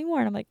 like, tell me more.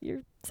 And I'm like,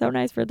 you're so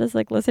nice for this,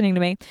 like, listening to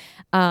me.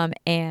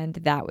 And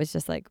that was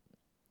just like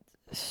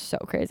so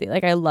crazy.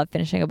 Like, I love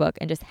finishing a book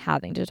and just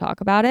having to talk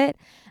about it.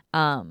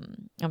 Oh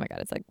my God,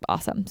 it's like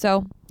awesome.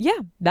 So yeah,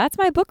 that's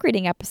my book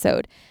reading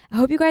episode. I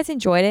hope you guys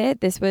enjoyed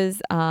it. This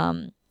was,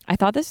 I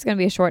thought this was going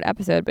to be a short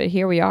episode, but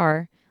here we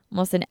are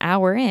almost an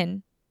hour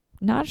in.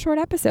 Not a short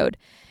episode.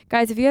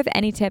 Guys, if you have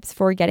any tips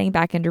for getting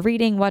back into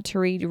reading, what to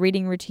read,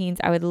 reading routines,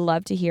 I would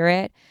love to hear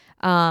it.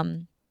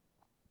 I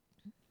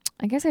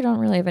guess I don't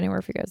really have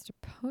anywhere for you guys to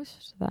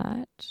post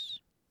that.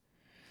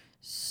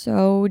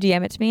 So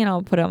DM it to me and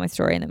I'll put it on my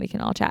story and then we can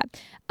all chat.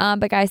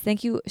 But guys,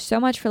 thank you so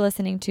much for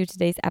listening to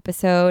today's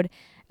episode.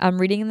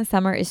 Reading in the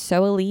summer is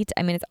so elite.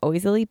 I mean, it's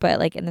always elite, but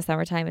like in the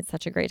summertime, it's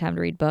such a great time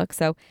to read books.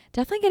 So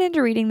definitely get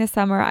into reading this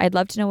summer. I'd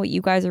love to know what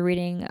you guys are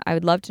reading. I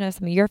would love to know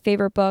some of your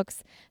favorite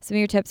books, some of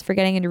your tips for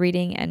getting into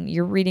reading and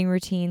your reading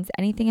routines,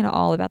 anything at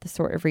all about the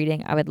sort of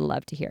reading I would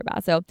love to hear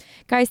about. So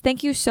guys,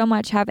 thank you so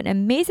much. Have an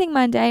amazing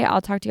Monday.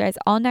 I'll talk to you guys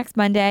all next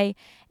Monday,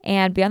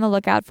 and be on the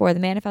lookout for the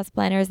Manifest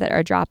planners that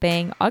are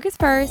dropping August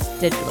 1st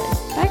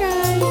digitally. Bye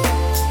guys.